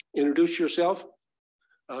 Introduce yourself,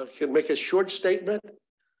 can make a short statement,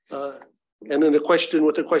 and then a question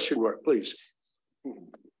with a question mark, please.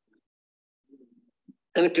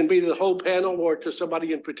 And it can be to the whole panel or to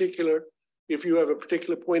somebody in particular, if you have a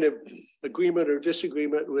particular point of agreement or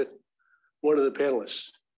disagreement with one of the panelists.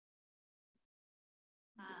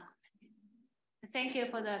 Thank you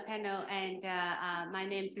for the panel, and my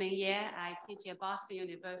name is Meng Ye. I teach at Boston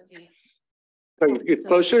University. Can you get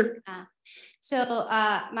closer?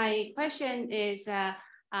 My question is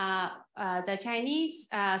the Chinese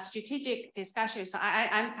strategic discussion. So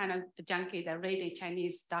I'm kind of a junkie that read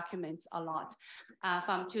Chinese documents a lot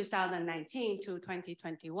from 2019 to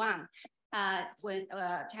 2021. When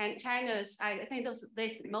China's, I think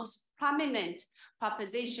this most prominent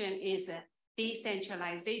proposition is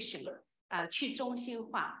decentralization, 去中心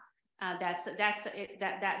化.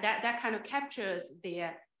 That kind of captures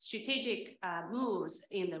their strategic moves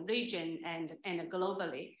in the region and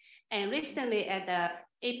globally. And recently at the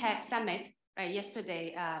APEC summit,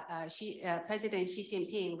 yesterday, President Xi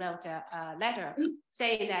Jinping wrote a letter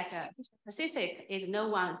saying that Pacific is no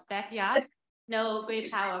one's backyard. No great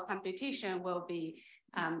power competition will be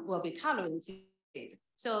tolerated.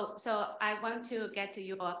 So I want to get to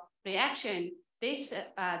your reaction. This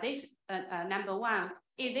number one,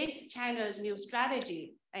 is this China's new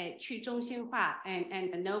strategy, 去中心化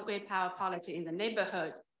and no great power policy in the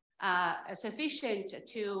neighborhood, sufficient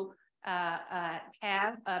to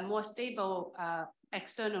have a more stable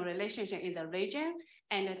external relationship in the region?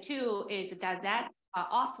 And two is, does that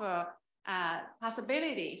offer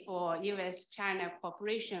possibility for U.S.-China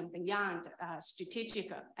cooperation beyond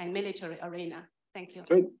strategic and military arena? Thank you.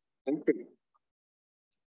 Great, thank you.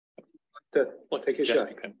 I'll take a shot.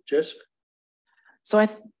 Jess? So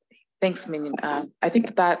thanks, Minion. I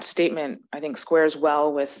think that statement, squares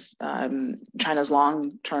well with China's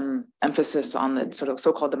long-term emphasis on the sort of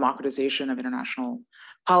so-called democratization of international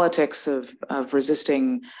politics, of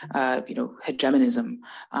resisting, hegemonism.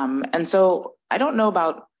 And so I don't know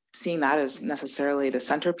about seeing that as necessarily the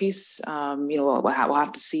centerpiece. We'll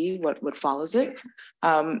have to see what follows it.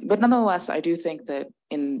 But nonetheless, I do think that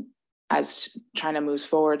as China moves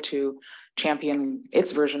forward to champion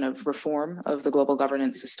its version of reform of the global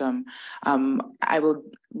governance system, I will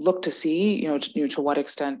look to see, to what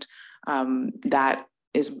extent that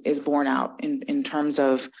is borne out in terms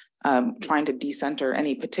of trying to decenter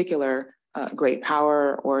any particular great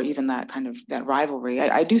power or even that rivalry.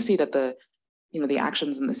 I do see that the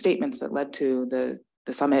actions and the statements that led to the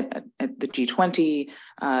summit at the G20,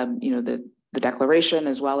 the declaration,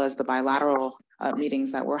 as well as the bilateral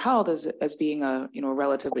meetings that were held as being a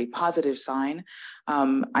relatively positive sign.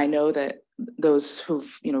 I know that those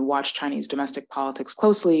who've watched Chinese domestic politics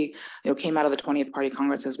closely, came out of the 20th Party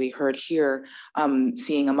Congress, as we heard here,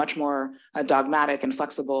 seeing a much more dogmatic and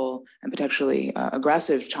flexible and potentially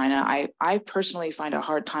aggressive China. I personally find a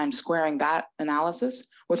hard time squaring that analysis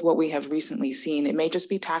with what we have recently seen. It may just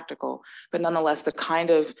be tactical, but nonetheless, the kind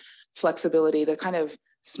of flexibility, the kind of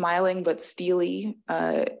smiling but steely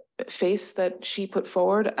face that she put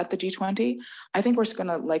forward at the G20, I think we're going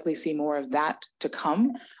to likely see more of that to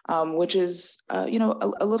come, which is, you know,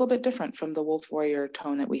 a little bit different from the wolf warrior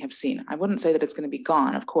tone that we have seen. I wouldn't say that it's going to be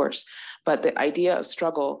gone, of course, but the idea of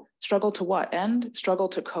struggle to what end? Struggle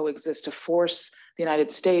to coexist, to force the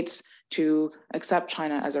United States to accept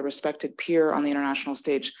China as a respected peer on the international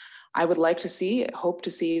stage. I would like to see, hope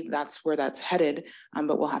to see that's where that's headed,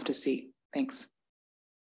 but we'll have to see. Thanks.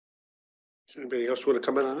 Does anybody else want to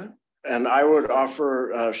comment on that? And I would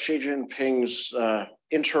offer Xi Jinping's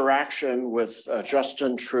interaction with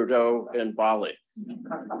Justin Trudeau in Bali.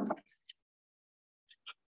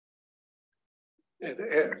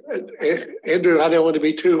 Andrew, I don't want to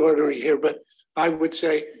be too ornery here, but I would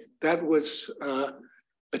say that was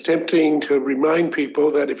attempting to remind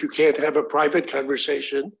people that if you can't have a private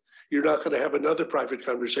conversation, you're not going to have another private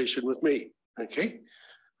conversation with me. Okay,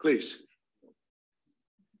 please.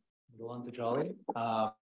 Rajawali,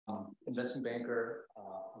 investment banker,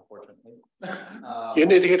 unfortunately. You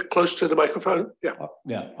need to get close to the microphone. Yeah.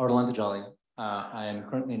 Yeah, Rajawali. I am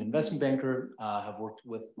currently an investment banker. Have worked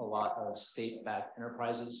with a lot of state-backed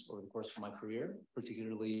enterprises over the course of my career,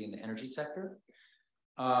 particularly in the energy sector.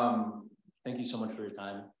 Thank you so much for your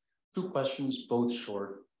time. 2 questions, both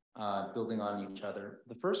short, building on each other.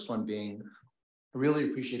 The first one being, I really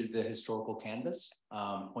appreciated the historical canvas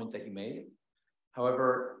point that you made.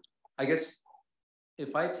 However, I guess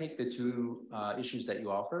if I take the 2 issues that you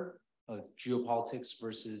offer, geopolitics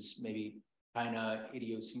versus maybe China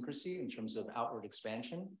idiosyncrasy in terms of outward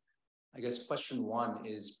expansion, I guess question 1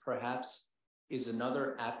 is perhaps is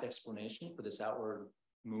another apt explanation for this outward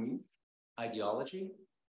move ideology,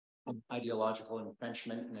 ideological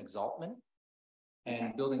entrenchment and exaltment.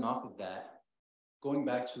 And building off of that, going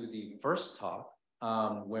back to the first talk,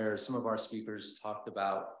 where some of our speakers talked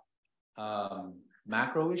about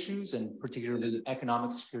macro issues and particularly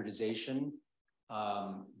economic securitization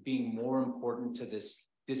being more important to this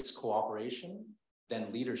cooperation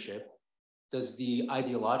than leadership, does the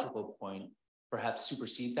ideological point perhaps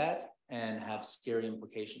supersede that and have scary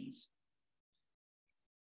implications?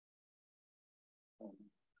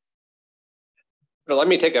 Well, let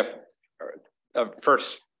me take a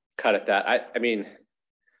first cut at that. I mean,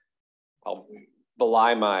 I'll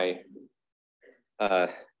belie my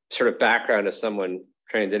sort of background as someone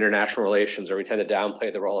trained in international relations, or we tend to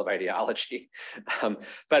downplay the role of ideology.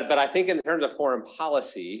 But I think in terms of foreign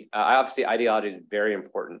policy, obviously ideology is very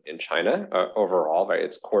important in China overall, right?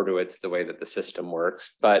 It's core to the way that the system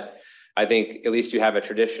works. But I think at least you have a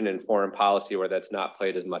tradition in foreign policy where that's not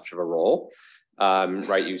played as much of a role.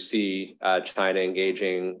 Right, you see China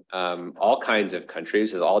engaging all kinds of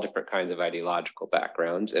countries with all different kinds of ideological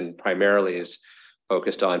backgrounds, and primarily is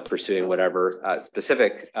focused on pursuing whatever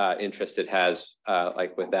specific interest it has,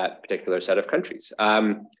 like with that particular set of countries.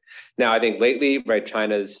 Now, I think lately, right,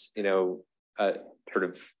 China's, you know, sort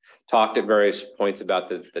of talked at various points about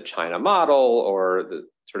the China model, or the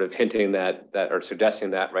sort of hinting that or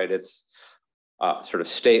suggesting that, right, it's sort of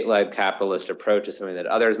state-led capitalist approach is something that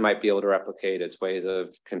others might be able to replicate. It's ways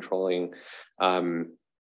of controlling,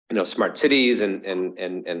 you know, smart cities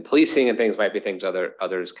and policing and things might be things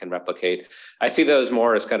others can replicate. I see those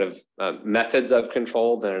more as kind of methods of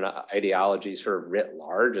control than an ideology sort of writ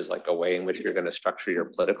large, as like a way in which you're going to structure your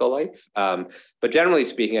political life. But generally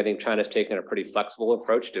speaking, I think China's taken a pretty flexible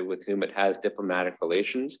approach to with whom it has diplomatic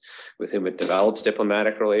relations, with whom it develops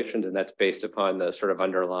diplomatic relations, and that's based upon the sort of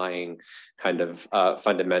underlying kind of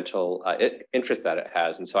fundamental interest that it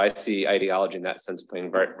has. And so I see ideology in that sense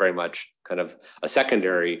playing very, very much kind of a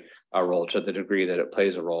secondary role to the degree that it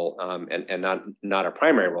plays a role, and not a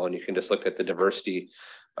primary role. And you can just look at the diversity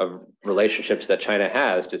of relationships that China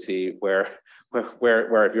has to see where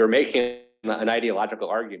if you're making an ideological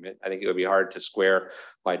argument, I think it would be hard to square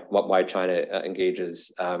why China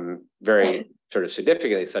engages very sort of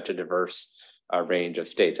significantly such a diverse range of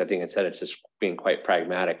states. I think instead it's just being quite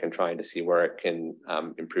pragmatic and trying to see where it can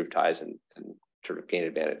improve ties and sort of gain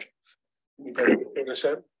advantage.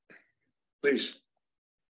 Please.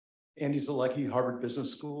 Andy Zalecki, Harvard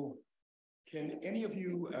Business School. Can any of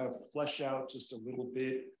you flesh out just a little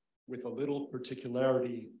bit, with a little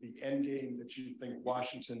particularity, the end game that you think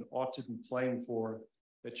Washington ought to be playing for,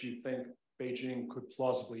 that you think Beijing could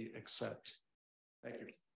plausibly accept? Thank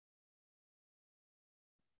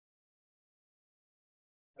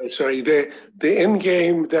you. Sorry, the end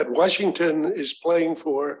game that Washington is playing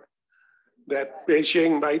for, that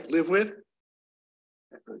Beijing might live with?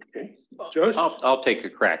 Okay, George? I'll take a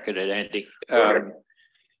crack at it, Andy.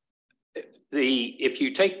 If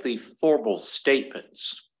you take the formal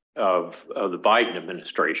statements of the Biden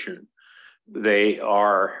administration, they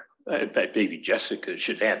are, in fact, maybe Jessica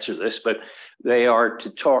should answer this, but they are to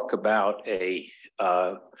talk about a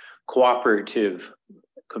cooperative,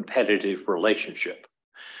 competitive relationship.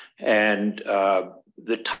 And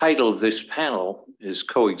the title of this panel is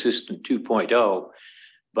Coexistence 2.0,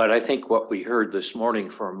 but I think what we heard this morning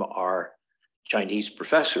from our Chinese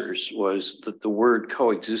professors was that the word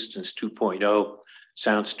Coexistence 2.0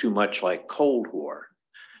 sounds too much like Cold War.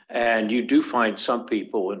 And you do find some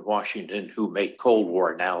people in Washington who make Cold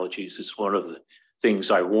War analogies. It's one of the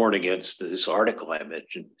things I warn against this article I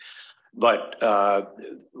mentioned. But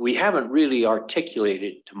we haven't really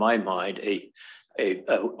articulated, to my mind, a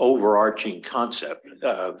overarching concept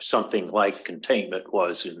of something like containment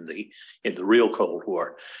was in the real Cold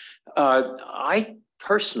War. I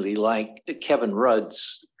personally like Kevin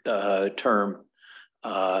Rudd's term,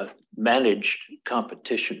 managed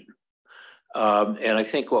competition. And I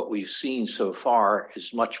think what we've seen so far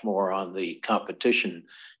is much more on the competition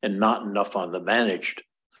and not enough on the managed,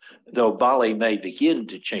 though Bali may begin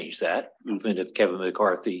to change that, even if Kevin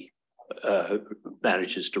McCarthy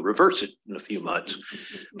manages to reverse it in a few months.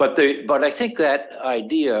 But I think that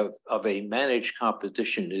idea of a managed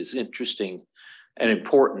competition is interesting and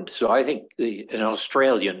important. So I think an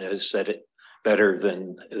Australian has said it better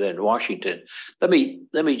than Washington. Let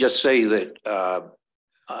me just say that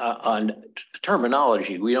on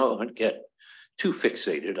terminology, we don't get too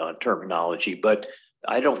fixated on terminology, but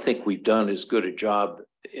I don't think we've done as good a job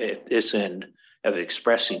at this end of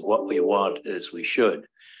expressing what we want as we should.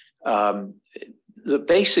 The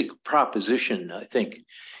basic proposition, I think,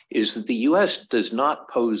 is that the US does not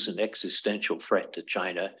pose an existential threat to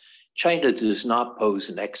China. China does not pose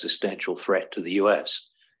an existential threat to the US.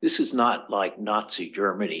 This is not like Nazi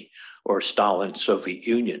Germany or Stalin's Soviet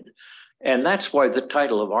Union. And that's why the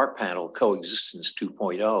title of our panel, Coexistence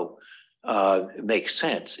 2.0, makes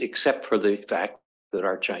sense, except for the fact that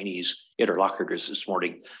our Chinese interlocutors this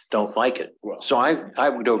morning don't like it. So I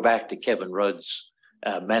would go back to Kevin Rudd's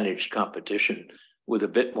managed competition with a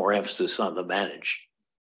bit more emphasis on the managed.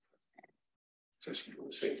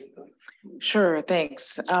 Sure,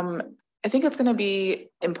 thanks. I think it's going to be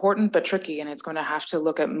important but tricky, and it's going to have to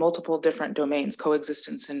look at multiple different domains,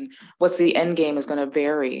 coexistence, and what's the end game is going to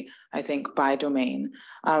vary, I think, by domain.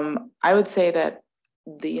 I would say that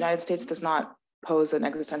the United States does not pose an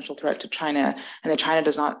existential threat to China, and that China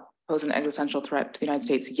does not pose an existential threat to the United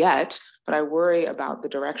States yet, but I worry about the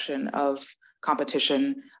direction of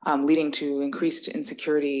competition leading to increased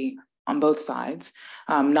insecurity on both sides,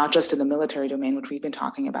 not just in the military domain, which we've been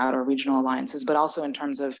talking about, or regional alliances, but also in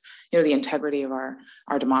terms of the integrity of our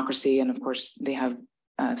democracy. And of course, they have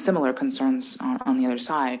similar concerns on the other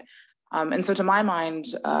side. And so to my mind,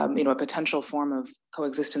 a potential form of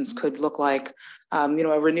coexistence could look like, a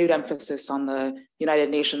renewed emphasis on the United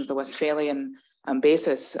Nations, the Westphalian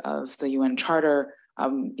basis of the UN Charter,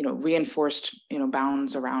 reinforced,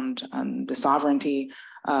 bounds around the sovereignty,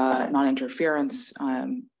 non-interference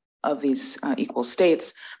of these equal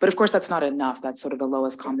states. But of course, that's not enough. That's sort of the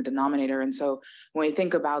lowest common denominator. And so when we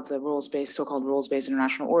think about the rules-based, so-called rules-based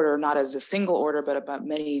international order, not as a single order, but about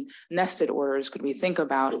many nested orders, could we think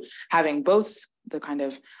about having both the kind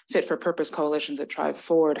of fit for purpose coalitions that drive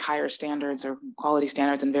forward higher standards or quality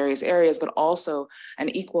standards in various areas, but also an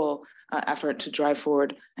equal effort to drive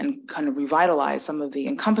forward and kind of revitalize some of the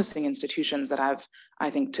encompassing institutions that have, I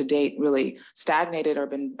think, to date really stagnated or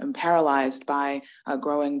been paralyzed by a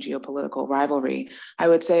growing geopolitical rivalry. I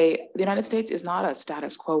would say the United States is not a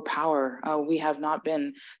status quo power. We have not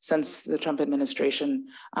been since the Trump administration,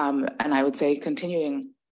 and I would say continuing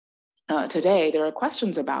today, there are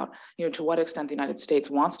questions about, to what extent the United States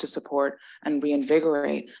wants to support and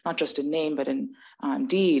reinvigorate, not just in name, but in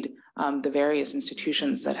deed, the various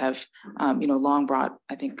institutions that have, long brought,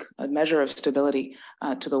 I think, a measure of stability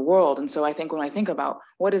to the world. And so I think when I think about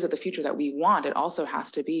what is it the future that we want, it also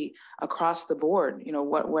has to be across the board.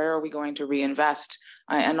 Where are we going to reinvest,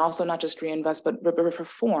 and also not just reinvest, but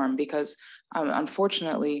reform? Because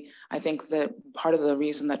unfortunately, I think that part of the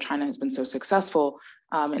reason that China has been so successful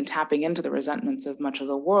in tapping into the resentments of much of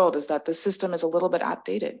the world is that the system is a little bit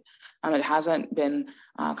outdated. It hasn't been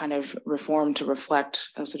kind of reformed to reflect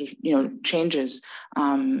sort of changes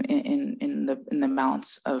in the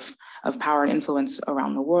balance of power and influence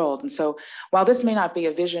around the world. And so while this may not be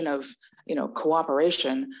a vision of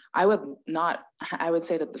cooperation, I would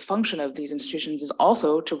say that the function of these institutions is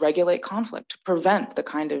also to regulate conflict, to prevent the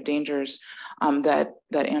kind of dangers that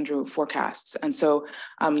Andrew forecasts. And so,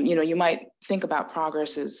 you might think about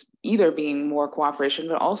progress as either being more cooperation,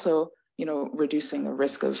 but also, reducing the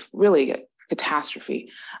risk of really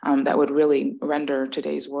catastrophe that would really render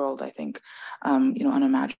today's world, I think,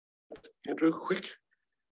 unimaginable. Andrew, quick.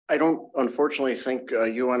 I don't unfortunately think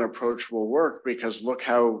a UN approach will work because look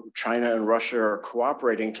how China and Russia are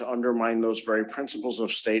cooperating to undermine those very principles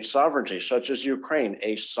of state sovereignty, such as Ukraine,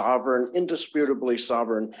 a sovereign, indisputably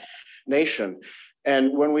sovereign nation.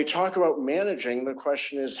 And when we talk about managing, the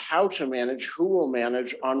question is how to manage, who will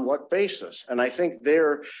manage, on what basis? And I think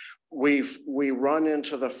there we run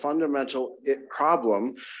into the fundamental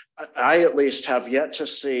problem. I at least have yet to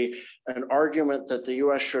see an argument that the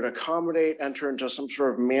US should accommodate, enter into some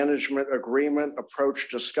sort of management agreement approach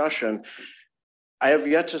discussion. I have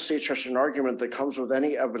yet to see such an argument that comes with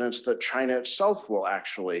any evidence that China itself will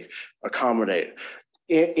actually accommodate.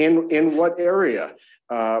 In what area?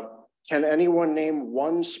 Can anyone name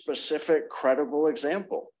one specific credible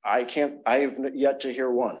example? I have yet to hear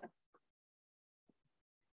one.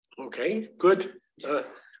 Okay, good.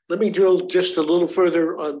 Let me drill just a little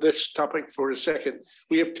further on this topic for a second.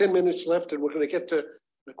 We have 10 minutes left and we're going to get to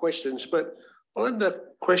the questions, but on the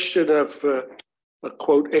question of a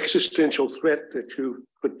quote existential threat that you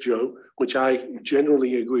put, Joe, which I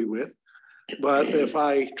generally agree with, but if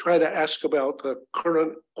I try to ask about the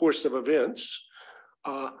current course of events,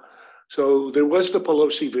 so there was the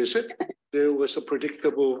Pelosi visit, there was a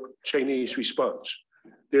predictable Chinese response.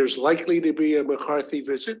 There's likely to be a McCarthy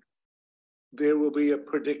visit. There will be a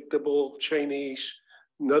predictable Chinese,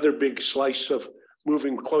 another big slice of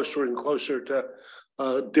moving closer and closer to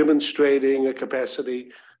demonstrating a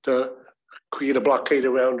capacity to create a blockade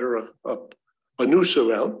around or a noose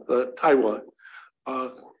around Taiwan.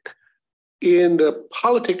 In the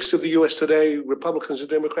politics of the US today, Republicans and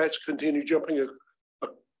Democrats continue jumping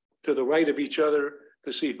to the right of each other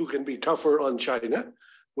to see who can be tougher on China,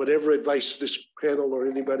 whatever advice this panel or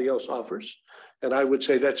anybody else offers. And I would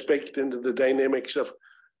say that's baked into the dynamics of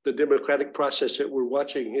the democratic process that we're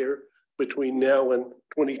watching here between now and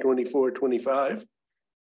 2024, 25.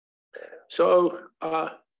 So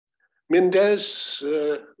Mendez,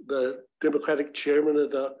 the Democratic chairman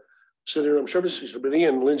of the Senate Armed Services Committee,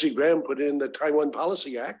 and Lindsey Graham put in the Taiwan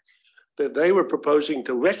Policy Act that they were proposing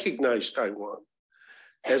to recognize Taiwan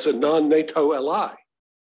as a non-NATO ally.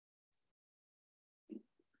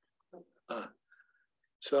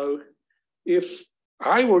 So if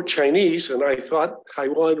I were Chinese and I thought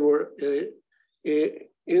Taiwan were an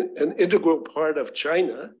integral part of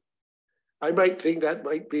China, I might think that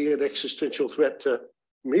might be an existential threat to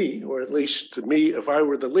me, or at least to me if I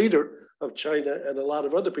were the leader of China, and a lot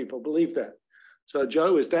of other people believe that. So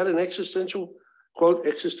Joe, is that an existential, quote,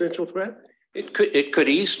 existential threat? It could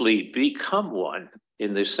easily become one,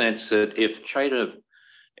 in the sense that if China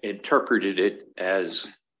interpreted it as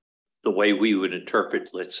the way we would interpret,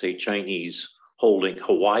 let's say, Chinese holding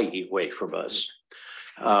Hawaii away from us.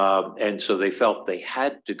 And so they felt they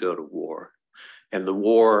had to go to war, and the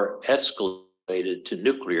war escalated to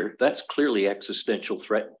nuclear. That's clearly existential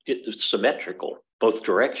threat. It's symmetrical, both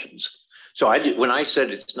directions. So when I said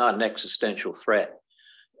it's not an existential threat,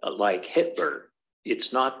 like Hitler,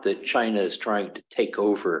 it's not that China is trying to take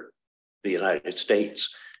over the United States,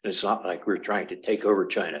 and it's not like we're trying to take over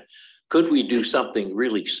China. Could we do something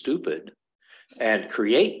really stupid and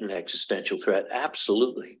create an existential threat?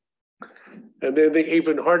 Absolutely. And then the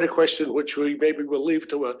even harder question, which we maybe will leave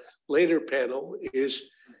to a later panel, is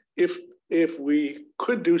if we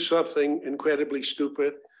could do something incredibly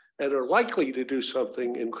stupid and are likely to do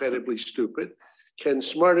something incredibly stupid, can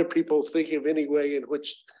smarter people think of any way in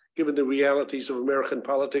which, given the realities of American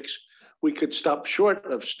politics, we could stop short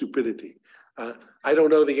of stupidity? I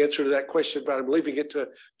don't know the answer to that question, but I'm leaving it to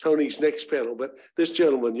Tony's next panel. But this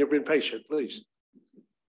gentleman, you've been patient, please.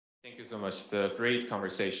 Thank you so much. It's a great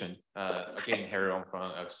conversation. Again, Harry, I'm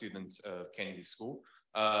a student of Kennedy School.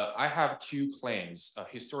 I have two claims,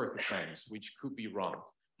 historical claims, which could be wrong.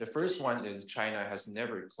 The first one is China has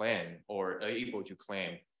never claimed or able to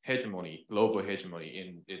claim hegemony, global hegemony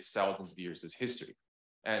in its thousands of years of history.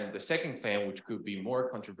 And the second claim, which could be more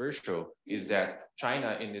controversial, is that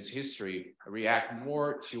China in its history react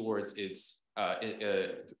more towards its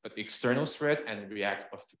external threat and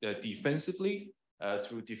react defensively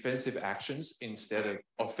through defensive actions instead of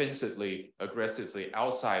offensively, aggressively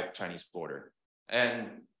outside Chinese border.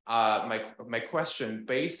 And my question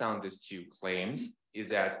based on these two claims is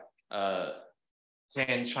that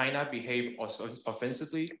can China behave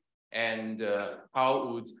offensively? And how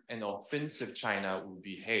would an offensive China would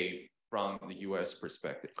behave from the US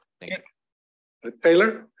perspective? Thank you.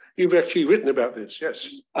 Taylor, you've actually written about this,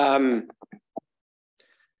 yes.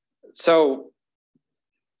 So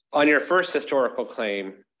on your first historical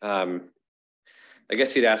claim, I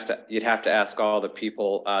guess you'd have to ask all the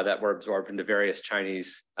people that were absorbed into various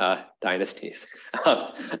Chinese dynasties,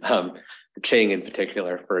 Qing in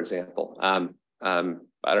particular, for example.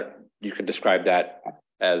 You could describe that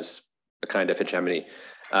as a kind of hegemony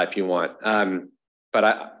if you want.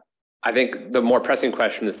 But I think the more pressing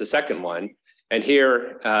question is the second one. And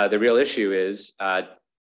here, the real issue is,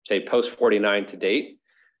 say, post-49 to date.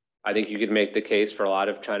 I think you could make the case for a lot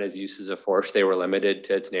of China's uses of force. They were limited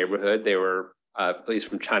to its neighborhood. They were, at least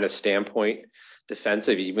from China's standpoint,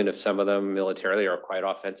 defensive, even if some of them militarily are quite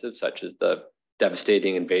offensive, such as the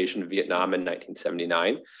devastating invasion of Vietnam in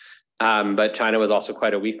 1979. But China was also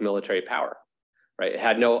quite a weak military power, right? It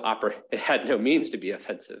had no means to be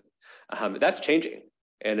offensive. That's changing.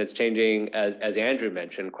 And it's changing, as Andrew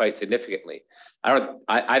mentioned, quite significantly.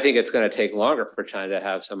 I think it's going to take longer for China to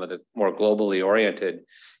have some of the more globally oriented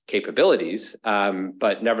capabilities.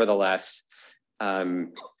 But nevertheless,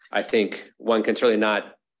 I think one can certainly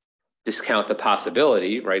not discount the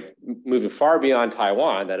possibility, right, moving far beyond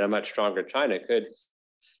Taiwan, that a much stronger China could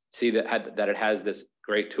see that it has this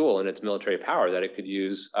great tool in its military power that it could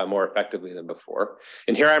use more effectively than before.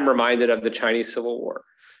 And here I'm reminded of the Chinese Civil War.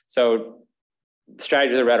 So the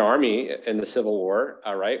strategy of the Red Army in the Civil War,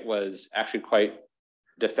 right, was actually quite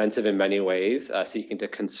defensive in many ways, seeking to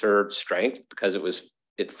conserve strength because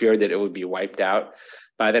it feared that it would be wiped out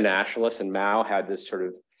by the nationalists. And Mao had this sort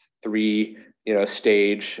of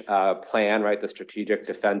three-stage plan, right? The strategic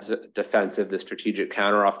defensive, the strategic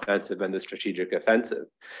counteroffensive, and the strategic offensive.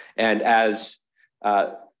 And as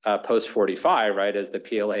post-45, right, as the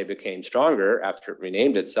PLA became stronger after it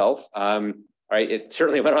renamed itself, right, it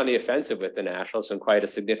certainly went on the offensive with the nationalists in quite a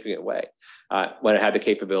significant way when it had the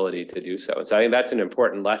capability to do so. And so I think that's an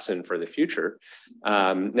important lesson for the future.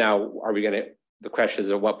 Now, the question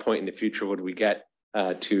is, at what point in the future would we get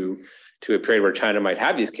to a period where China might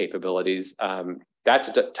have these capabilities? That's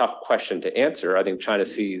a tough question to answer. I think China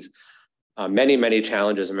sees many, many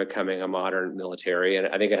challenges in becoming a modern military. And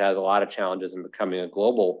I think it has a lot of challenges in becoming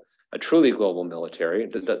a truly global military.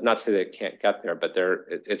 Not to say that it can't get there, but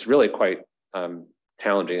it's really quite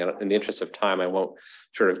challenging. And in the interest of time, I won't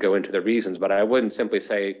sort of go into the reasons, but I wouldn't simply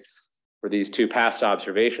say for these two past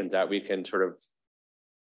observations that we can sort of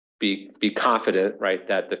be confident, right,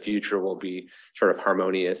 that the future will be sort of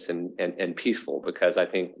harmonious and peaceful, because I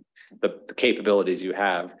think the capabilities you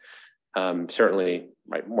have, certainly,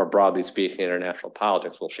 right, more broadly speaking, international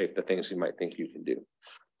politics will shape the things you might think you can do.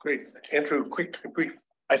 Great. Andrew, quick, brief.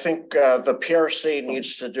 I think the PRC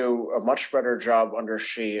needs to do a much better job under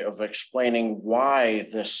Xi of explaining why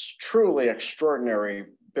this truly extraordinary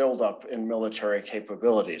buildup in military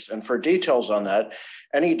capabilities. And for details on that,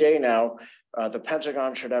 any day now, the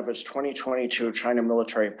Pentagon should have its 2022 China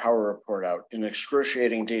Military Power Report out in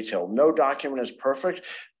excruciating detail. No document is perfect,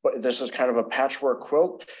 but this is kind of a patchwork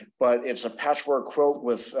quilt, but it's a patchwork quilt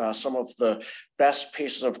with some of the best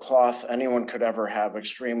pieces of cloth anyone could ever have,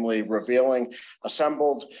 extremely revealing,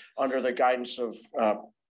 assembled under the guidance of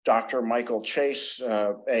Dr. Michael Chase,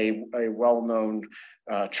 a well-known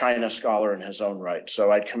China scholar in his own right.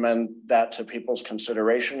 So I'd commend that to people's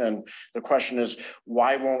consideration. And the question is,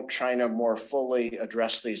 why won't China more fully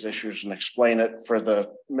address these issues and explain it for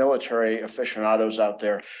the military aficionados out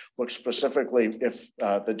there? Look specifically if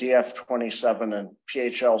the DF-27 and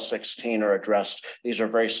PHL-16 are addressed. These are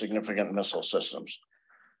very significant missile systems.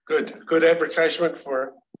 Good advertisement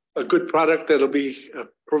for a good product that'll be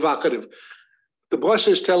provocative. The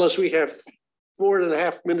bosses tell us we have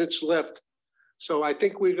 4.5 minutes left. So I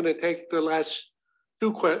think we're going to take the last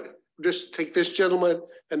two questions. Just take this gentleman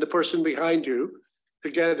and the person behind you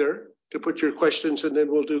together to put your questions, and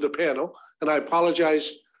then we'll do the panel. And I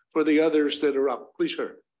apologize for the others that are up. Please,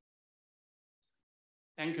 sir.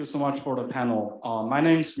 Thank you so much for the panel. My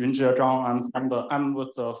name is Yunjie Zhang. I'm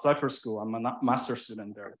with the Fletcher School. I'm a master's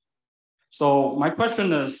student there. So my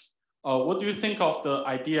question is, what do you think of the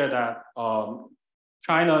idea that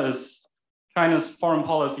China's current foreign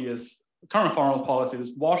policy is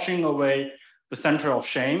washing away the center of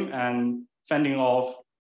shame and fending off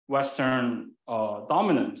Western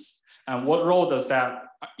dominance? And what role does that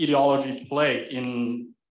ideology play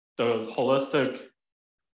in the holistic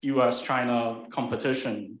US-China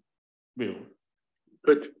competition view?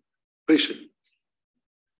 Good. Please.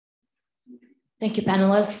 Thank you,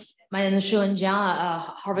 panelists. My name is Shulin Jia, a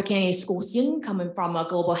Harvard Kennedy School student coming from a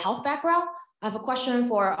global health background. I have a question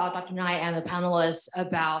for Dr. Nye and the panelists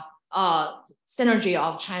about synergy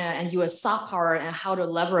of China and US soft power and how to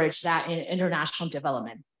leverage that in international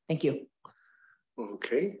development. Thank you.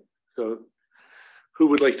 Okay, so who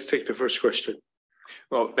would like to take the first question?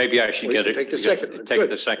 Well, maybe I should We get can it. take the second. Take Good.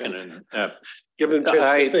 the second. And Give them 10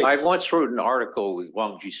 to think. I once wrote an article with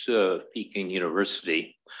Wang Jise of Peking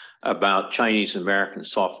University about Chinese American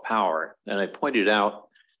soft power. And I pointed out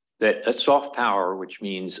that a soft power, which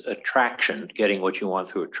means attraction, getting what you want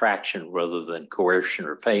through attraction rather than coercion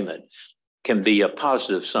or payment, can be a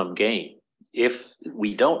positive sum game. If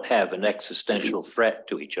we don't have an existential threat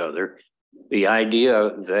to each other, the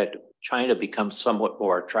idea that China becomes somewhat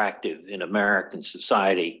more attractive in American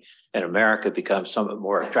society and America becomes somewhat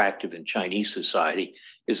more attractive in Chinese society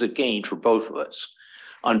is a gain for both of us.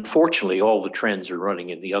 Unfortunately, all the trends are running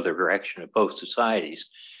in the other direction of both societies.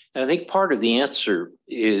 And I think part of the answer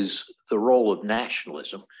is the role of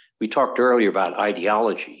nationalism. We talked earlier about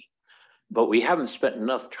ideology, but we haven't spent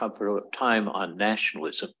enough time on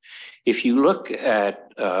nationalism. If you look at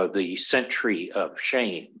the century of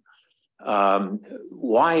shame,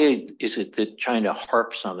 why is it that China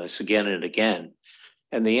harps on this again and again?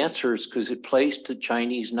 And the answer is because it plays to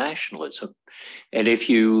Chinese nationalism. And if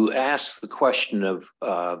you ask the question of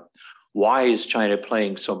why is China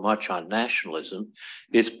playing so much on nationalism,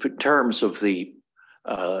 it's in terms of the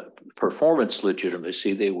performance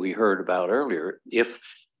legitimacy that we heard about earlier. If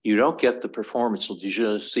you don't get the performance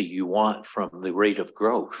legitimacy you want from the rate of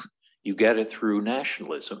growth, you get it through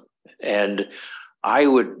nationalism. And I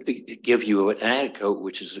would give you an anecdote,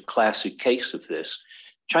 which is a classic case of this.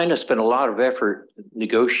 China spent a lot of effort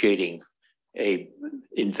negotiating an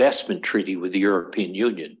investment treaty with the European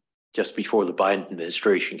Union just before the Biden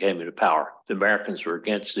administration came into power. The Americans were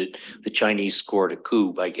against it. The Chinese scored a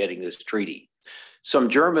coup by getting this treaty. Some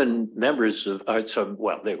German members of,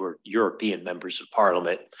 they were European members of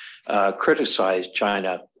parliament, criticized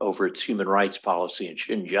China over its human rights policy in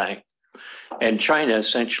Xinjiang. And China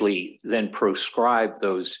essentially then proscribed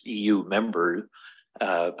those EU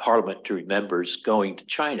parliamentary members going to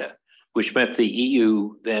China, which meant the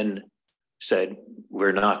EU then said,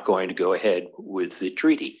 we're not going to go ahead with the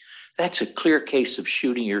treaty. That's a clear case of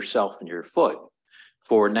shooting yourself in your foot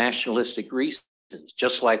for nationalistic reasons,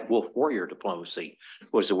 just like wolf warrior diplomacy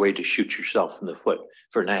was a way to shoot yourself in the foot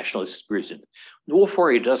for nationalistic reasons. Wolf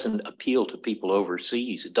warrior doesn't appeal to people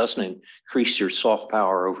overseas. It doesn't increase your soft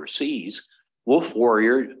power overseas. Wolf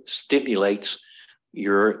warrior stimulates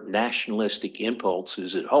your nationalistic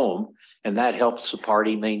impulses at home, and that helps the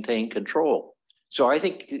party maintain control. So I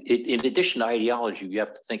think in addition to ideology, you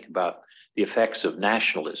have to think about the effects of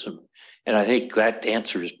nationalism. And I think that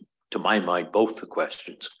answers, to my mind, both the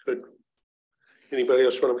questions. Good. Anybody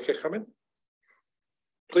else want to make a comment?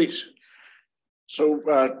 Please.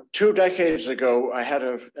 So 2 decades ago, I had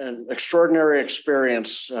an extraordinary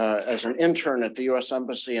experience as an intern at the US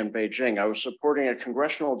Embassy in Beijing. I was supporting a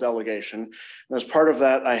congressional delegation. And as part of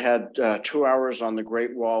that, I had 2 hours on the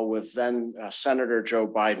Great Wall with then Senator Joe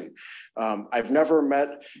Biden. I've never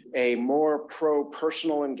met a more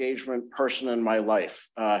pro-personal engagement person in my life.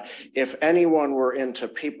 If anyone were into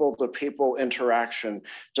people-to-people interaction,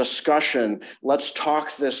 discussion, let's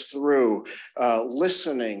talk this through,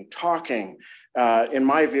 listening, talking, in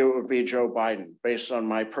my view, it would be Joe Biden. Based on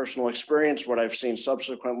my personal experience, what I've seen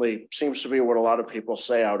subsequently seems to be what a lot of people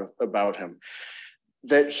say about him.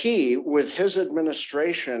 That he, with his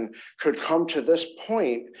administration, could come to this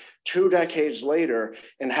point 2 decades later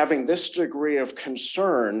and having this degree of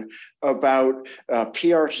concern about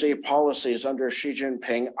PRC policies under Xi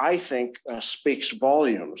Jinping, I think speaks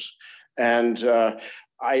volumes. And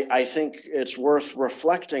I think it's worth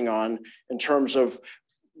reflecting on in terms of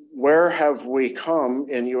where have we come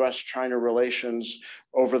in US-China relations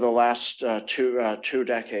over the last two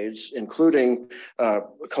decades, including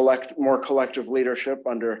more collective leadership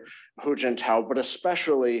under Hu Jintao, but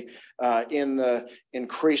especially in the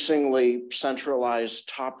increasingly centralized,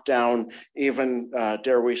 top-down, even,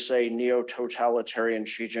 dare we say, neo-totalitarian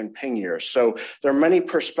Xi Jinping years. So there are many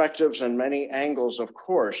perspectives and many angles, of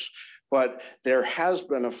course, but there has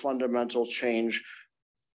been a fundamental change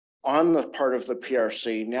on the part of the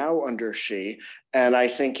PRC now under Xi, and I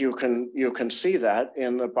think you can see that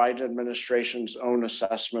in the Biden administration's own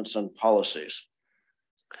assessments and policies.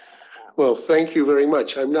 Well, thank you very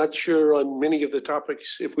much. I'm not sure on many of the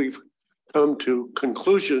topics if we've come to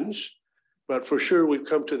conclusions, but for sure we've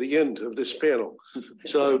come to the end of this panel.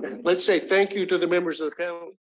 So let's say thank you to the members of the panel.